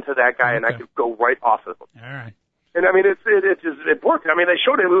right into that guy, and I could go right off of him. All right. And I mean, it worked. I mean, they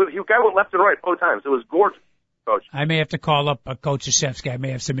showed it. The guy went left and right both times. It was gorgeous, Coach. I may have to call up Coach Krzyzewski. I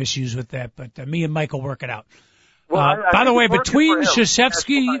may have some issues with that, but me and Mike will work it out. Well, by the way, between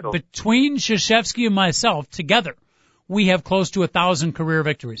Krzyzewski and myself together, we have close to 1,000 career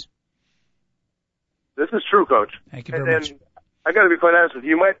victories. This is true, Coach. Thank you very much. I got to be quite honest with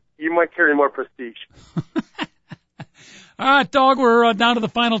you. You might carry more prestige. All right, Dog, we're down to the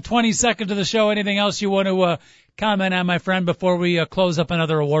final 20 seconds of the show. Anything else you want to comment on, my friend, before we close up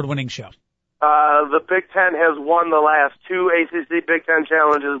another award-winning show? The Big Ten has won the last 2 ACC Big Ten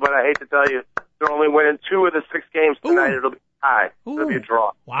challenges, but I hate to tell you, they're only winning 2 of the 6 games tonight. Ooh. It'll be high. It'll be a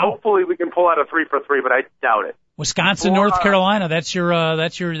draw. Wow. Hopefully we can pull out a 3-for-3, but I doubt it. Wisconsin, North Carolina. That's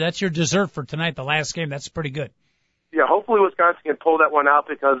your dessert for tonight. The last game. That's pretty good. Yeah, hopefully Wisconsin can pull that one out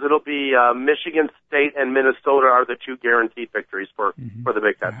because it'll be Michigan State and Minnesota are the 2 guaranteed victories for the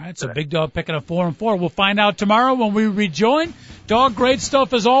Big Ten. All right, so Big Dog picking up 4-4. We'll find out tomorrow when we rejoin. Dog, great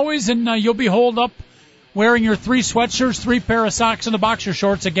stuff as always, and you'll be holed up wearing your 3 sweatshirts, 3 pair of socks, and the boxer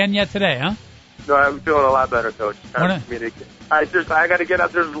shorts again yet today, huh? No, I'm feeling a lot better, Coach. I got to get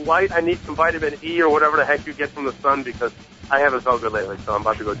out. There's light. I need some vitamin E or whatever the heck you get from the sun because I haven't felt good lately, so I'm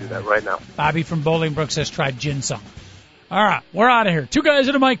about to go do that right now. Bobby from Bolingbrook says try ginseng. All right, we're out of here. 2 Guys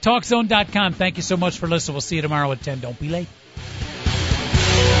at a Mic, TalkZone.com. Thank you so much for listening. We'll see you tomorrow at 10. Don't be late.